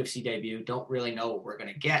 making his UFC debut. Don't really know what we're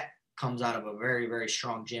going to get. Comes out of a very, very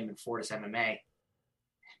strong gym in Fortis MMA.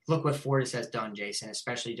 Look what Fortis has done, Jason,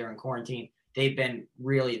 especially during quarantine. They've been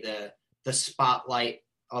really the spotlight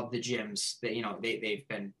of the gyms. That they've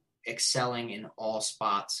been excelling in all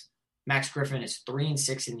spots. Max Griffin is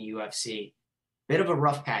 3-6 in the UFC. Bit of a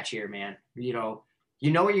rough patch here, man. You know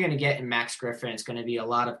what you're going to get in Max Griffin. It's going to be a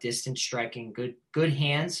lot of distance striking, good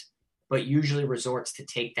hands, but usually resorts to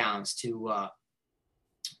takedowns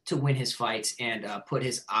to win his fights and put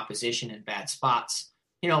his opposition in bad spots.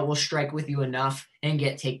 Will strike with you enough and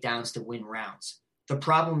get takedowns to win rounds. The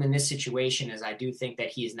problem in this situation is I do think that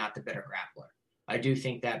he is not the better grappler. I do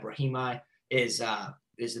think that Brahima is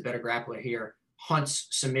the better grappler here. Hunts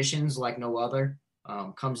submissions like no other.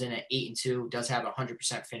 Comes in at 8-2, does have a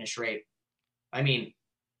 100% finish rate. I mean,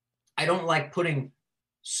 I don't like putting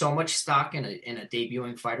so much stock in a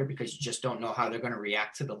debuting fighter because you just don't know how they're going to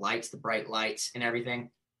react to the lights, the bright lights and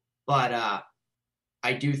everything. But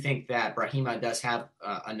I do think that Brahima does have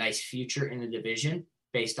a nice future in the division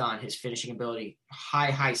based on his finishing ability,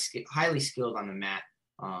 highly skilled on the mat.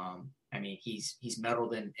 I mean, he's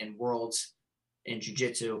medaled in worlds in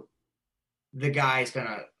jiu-jitsu. The guy's going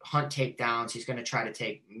to hunt takedowns. He's going to try to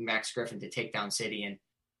take Max Griffin to takedown city. And,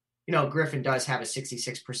 Griffin does have a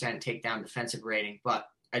 66% takedown defensive rating, but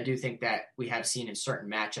I do think that we have seen in certain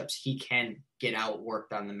matchups, he can get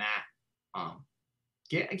outworked on the mat.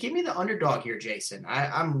 Give me the underdog here, Jason.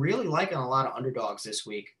 I'm really liking a lot of underdogs this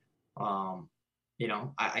week.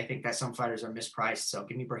 I think that some fighters are mispriced, so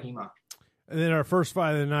give me Brahima. And then our first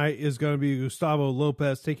fight of the night is going to be Gustavo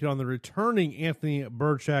Lopez taking on the returning Anthony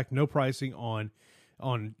Burchak. No pricing on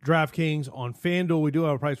DraftKings. On FanDuel, we do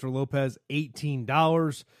have a price for Lopez,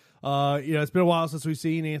 $18. It's been a while since we've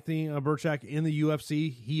seen Anthony Burchak in the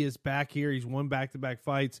UFC. He is back here. He's won back-to-back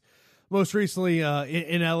fights, most recently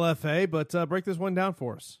in LFA. But break this one down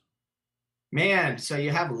for us. Man, so you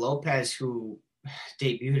have Lopez who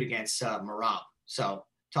debuted against Merab. So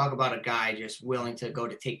talk about a guy just willing to go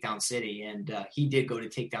to Takedown City, and he did go to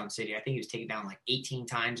Takedown City. I think he was taken down like 18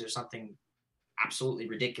 times or something absolutely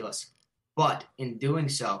ridiculous. But in doing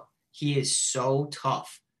so, he is so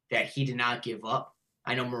tough that he did not give up.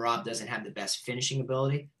 I know Merab doesn't have the best finishing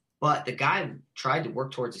ability, but the guy tried to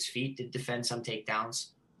work towards his feet to defend some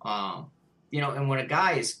takedowns. And when a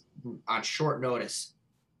guy is on short notice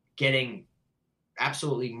getting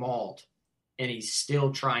absolutely mauled and he's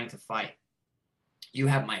still trying to fight, you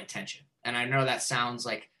have my attention. And I know that sounds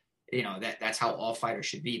like, that's how all fighters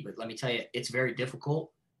should be. But let me tell you, it's very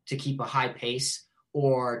difficult to keep a high pace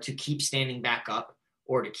or to keep standing back up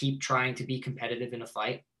or to keep trying to be competitive in a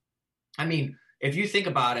fight. I mean, if you think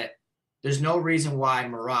about it, there's no reason why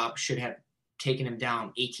Merab should have taken him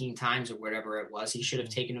down 18 times or whatever it was. He should have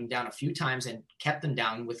taken him down a few times and kept him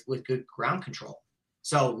down with good ground control.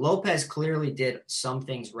 So Lopez clearly did some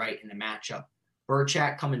things right in the matchup.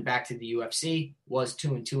 Burchak coming back to the UFC was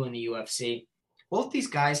 2-2 in the UFC. Both these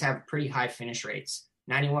guys have pretty high finish rates.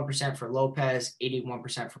 91% for Lopez,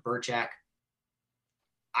 81% for Burchak.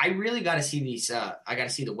 I really got to see these. I got to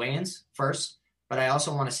see the weigh-ins first, but I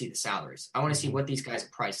also want to see the salaries. I want to see what these guys are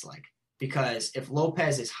priced like, because if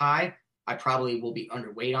Lopez is high, I probably will be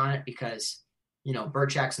underweight on it because,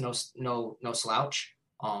 Burchak's no slouch.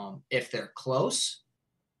 If they're close,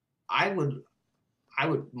 I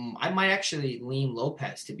might actually lean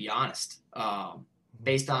Lopez, to be honest,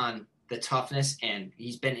 based on the toughness, and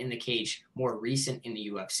he's been in the cage more recent in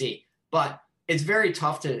the UFC. But it's very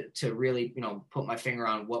tough to really, put my finger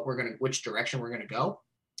on which direction we're gonna go.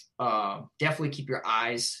 Definitely keep your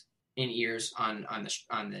eyes and ears on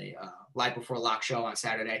the Live Before Lock show on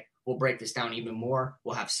Saturday. We'll break this down even more.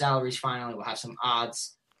 We'll have salaries finally. We'll have some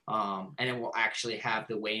odds, and then we'll actually have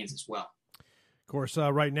the weigh-ins as well. Of course,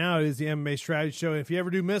 right now it is the MMA Strategy Show. If you ever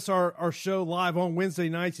do miss our show live on Wednesday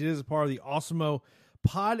nights, it is a part of the Awesemo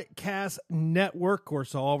Podcast Network. Of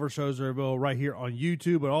course, all of our shows are available right here on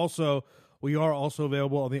YouTube, but also we are also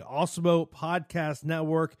available on the Awesemo Podcast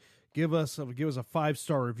Network. Give us a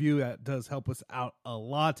 5-star review. That does help us out a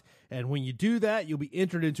lot. And when you do that, you'll be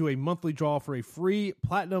entered into a monthly draw for a free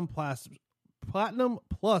Platinum Plus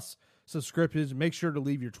subscriptions. Make sure to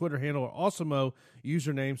leave your Twitter handle or Awesemo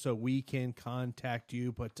username so we can contact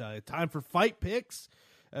you. But time for fight picks,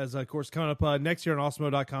 as of course coming up next year on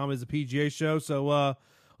Awesemo.com is the PGA show. So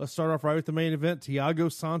let's start off right with the main event: Thiago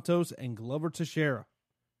Santos and Glover Teixeira.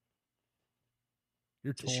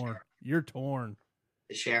 You're torn.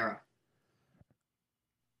 Teixeira.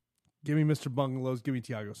 Give me Mr. Bungalows. Give me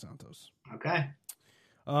Thiago Santos. Okay.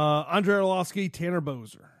 Andre Arlovsky, Tanner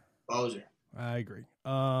Bozer. I agree.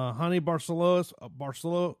 Hani Barcelos,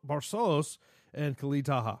 and Khalid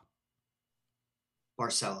Taha.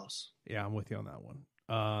 Barcelos. Yeah, I'm with you on that one.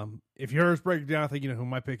 If yours break it down, I think you know who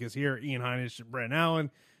my pick is here. Ian Heinisch and Brandon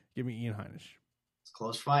Allen. Give me Ian Heinisch. It's a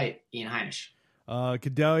close fight. Ian Heinisch.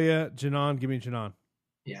 Kadelia, Janan. Give me Janan.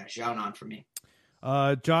 Yeah, Janan for me.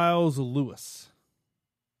 Giles Lewis.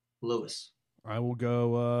 I will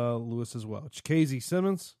go Lewis as well. Chikaze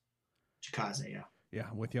Simmons. Chikaze, yeah. Yeah,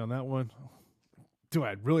 I'm with you on that one. Do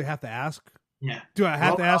I really have to ask? Yeah. Do I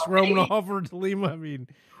have to ask Romanov or Lima? I mean,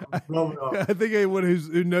 I think anyone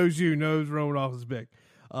who knows you knows Romanov is big.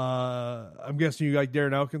 I'm guessing you like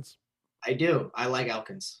Darren Elkins? I do. I like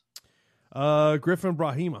Elkins. Griffin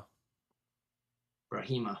Brahima.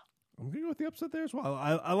 I'm going to go with the upset there as well.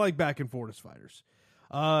 I like back and forth as fighters.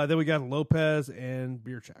 Then we got Lopez and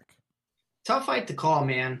Burchak. Tough fight to call,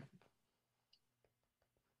 man.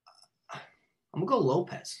 I'm going to go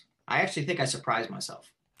Lopez. I actually think I surprised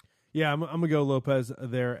myself. Yeah, I'm going to go Lopez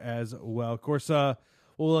there as well. Of course,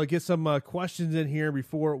 we'll get some questions in here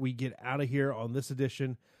before we get out of here on this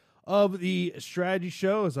edition of the Strategy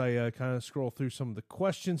Show as I kind of scroll through some of the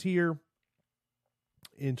questions here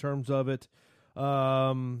in terms of it. Let's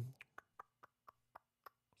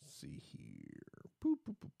see here. Boop,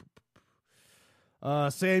 boop, boop,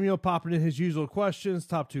 boop. Samuel popping in his usual questions.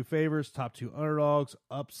 Top 2 favorites, top 2 underdogs,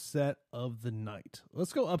 upset of the night.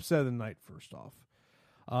 Let's go upset of the night first off.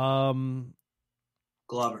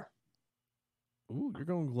 Glover. Ooh, you're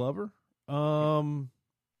going Glover?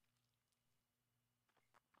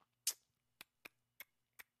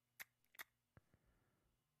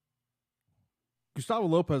 Gustavo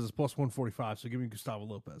Lopez is plus 145, so give me Gustavo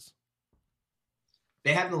Lopez.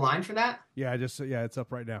 They have the line for that? Yeah, it's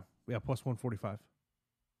up right now. Yeah, plus 145.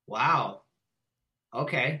 Wow.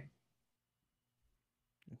 Okay.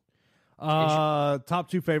 Top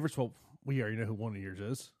 2 favorites. Well, we already know who one of yours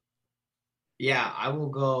is. Yeah, I will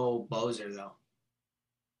go Bozer though.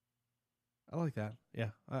 I like that. Yeah,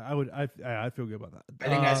 I would. I feel good about that. I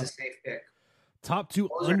think that's a safe pick. Top 2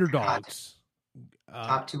 Bozer underdogs.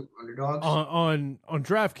 Top 2 underdogs on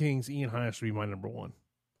DraftKings. Ian Hines should be my number one.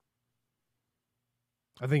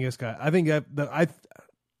 I think this guy. I think you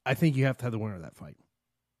have to have the winner of that fight.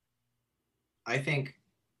 I think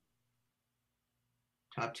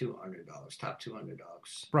top 2 underdogs.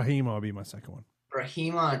 Brahima will be my second one.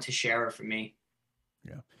 Brahima and Teixeira for me.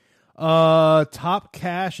 Yeah. Top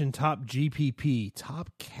cash and top GPP.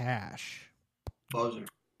 Top cash. Bozer.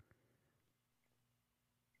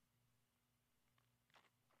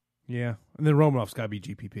 Yeah, and then Romanov's got to be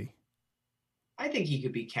GPP. I think he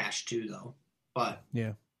could be cash too, though. But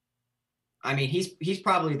yeah, I mean, he's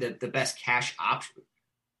probably the best cash option.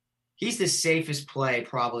 He's the safest play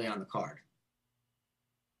probably on the card.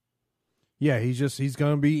 Yeah, he's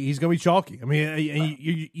gonna be chalky. I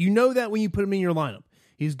mean, you know that when you put him in your lineup,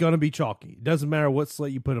 he's gonna be chalky. It doesn't matter what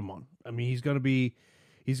slate you put him on. I mean, he's gonna be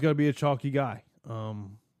a chalky guy. But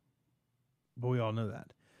we all know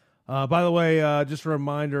that. By the way, just a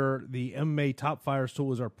reminder, the MMA Top Fires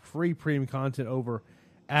tool is our free premium content over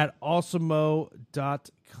at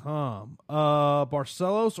awesomeo.com.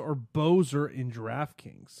 Barcelos or Bozer in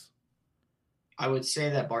DraftKings? I would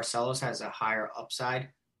say that Barcelos has a higher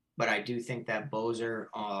upside, but I do think that Bozer,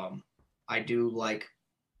 I don't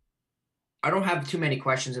have too many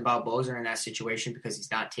questions about Bozer in that situation because he's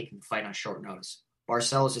not taking the fight on short notice.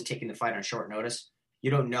 Barcelos is taking the fight on short notice. You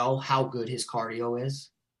don't know how good his cardio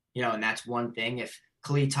is. And that's one thing. If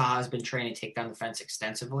Khalid Taha has been training takedown defense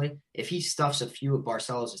extensively, if he stuffs a few of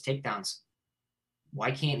Barcelos' takedowns,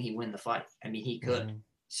 why can't he win the fight? I mean, he could. Mm-hmm.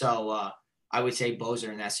 So I would say Bozer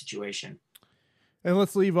in that situation. And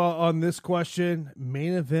let's leave on this question.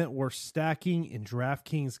 Main event, we're stacking in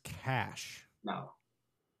DraftKings cash. No,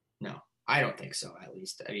 I don't think so, at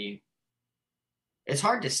least. I mean, it's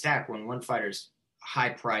hard to stack when one fighter's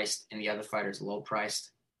high-priced and the other fighter's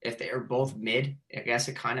low-priced. If they are both mid, I guess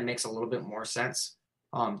it kind of makes a little bit more sense.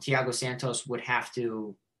 Thiago Santos would have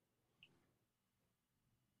to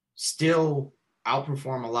still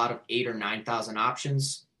outperform a lot of 8,000 or 9,000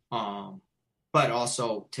 options. But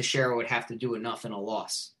also Teixeira would have to do enough in a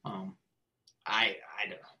loss. I don't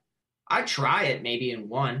know. I'd try it maybe in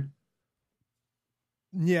one.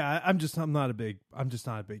 Yeah, I'm not a big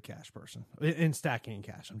cash person in stacking in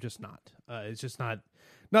cash. I'm just not. It's just not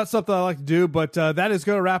something I like to do. But that is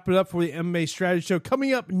going to wrap it up for the MMA Strategy Show.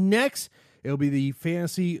 Coming up next, it'll be the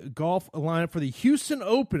fantasy golf lineup for the Houston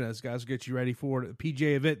Open. As guys get you ready for the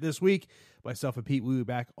PGA event this week. Myself and Pete will be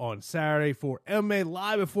back on Saturday for MMA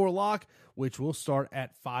Live Before Lock, which will start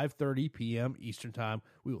at 5:30 p.m. Eastern Time.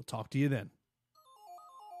 We will talk to you then.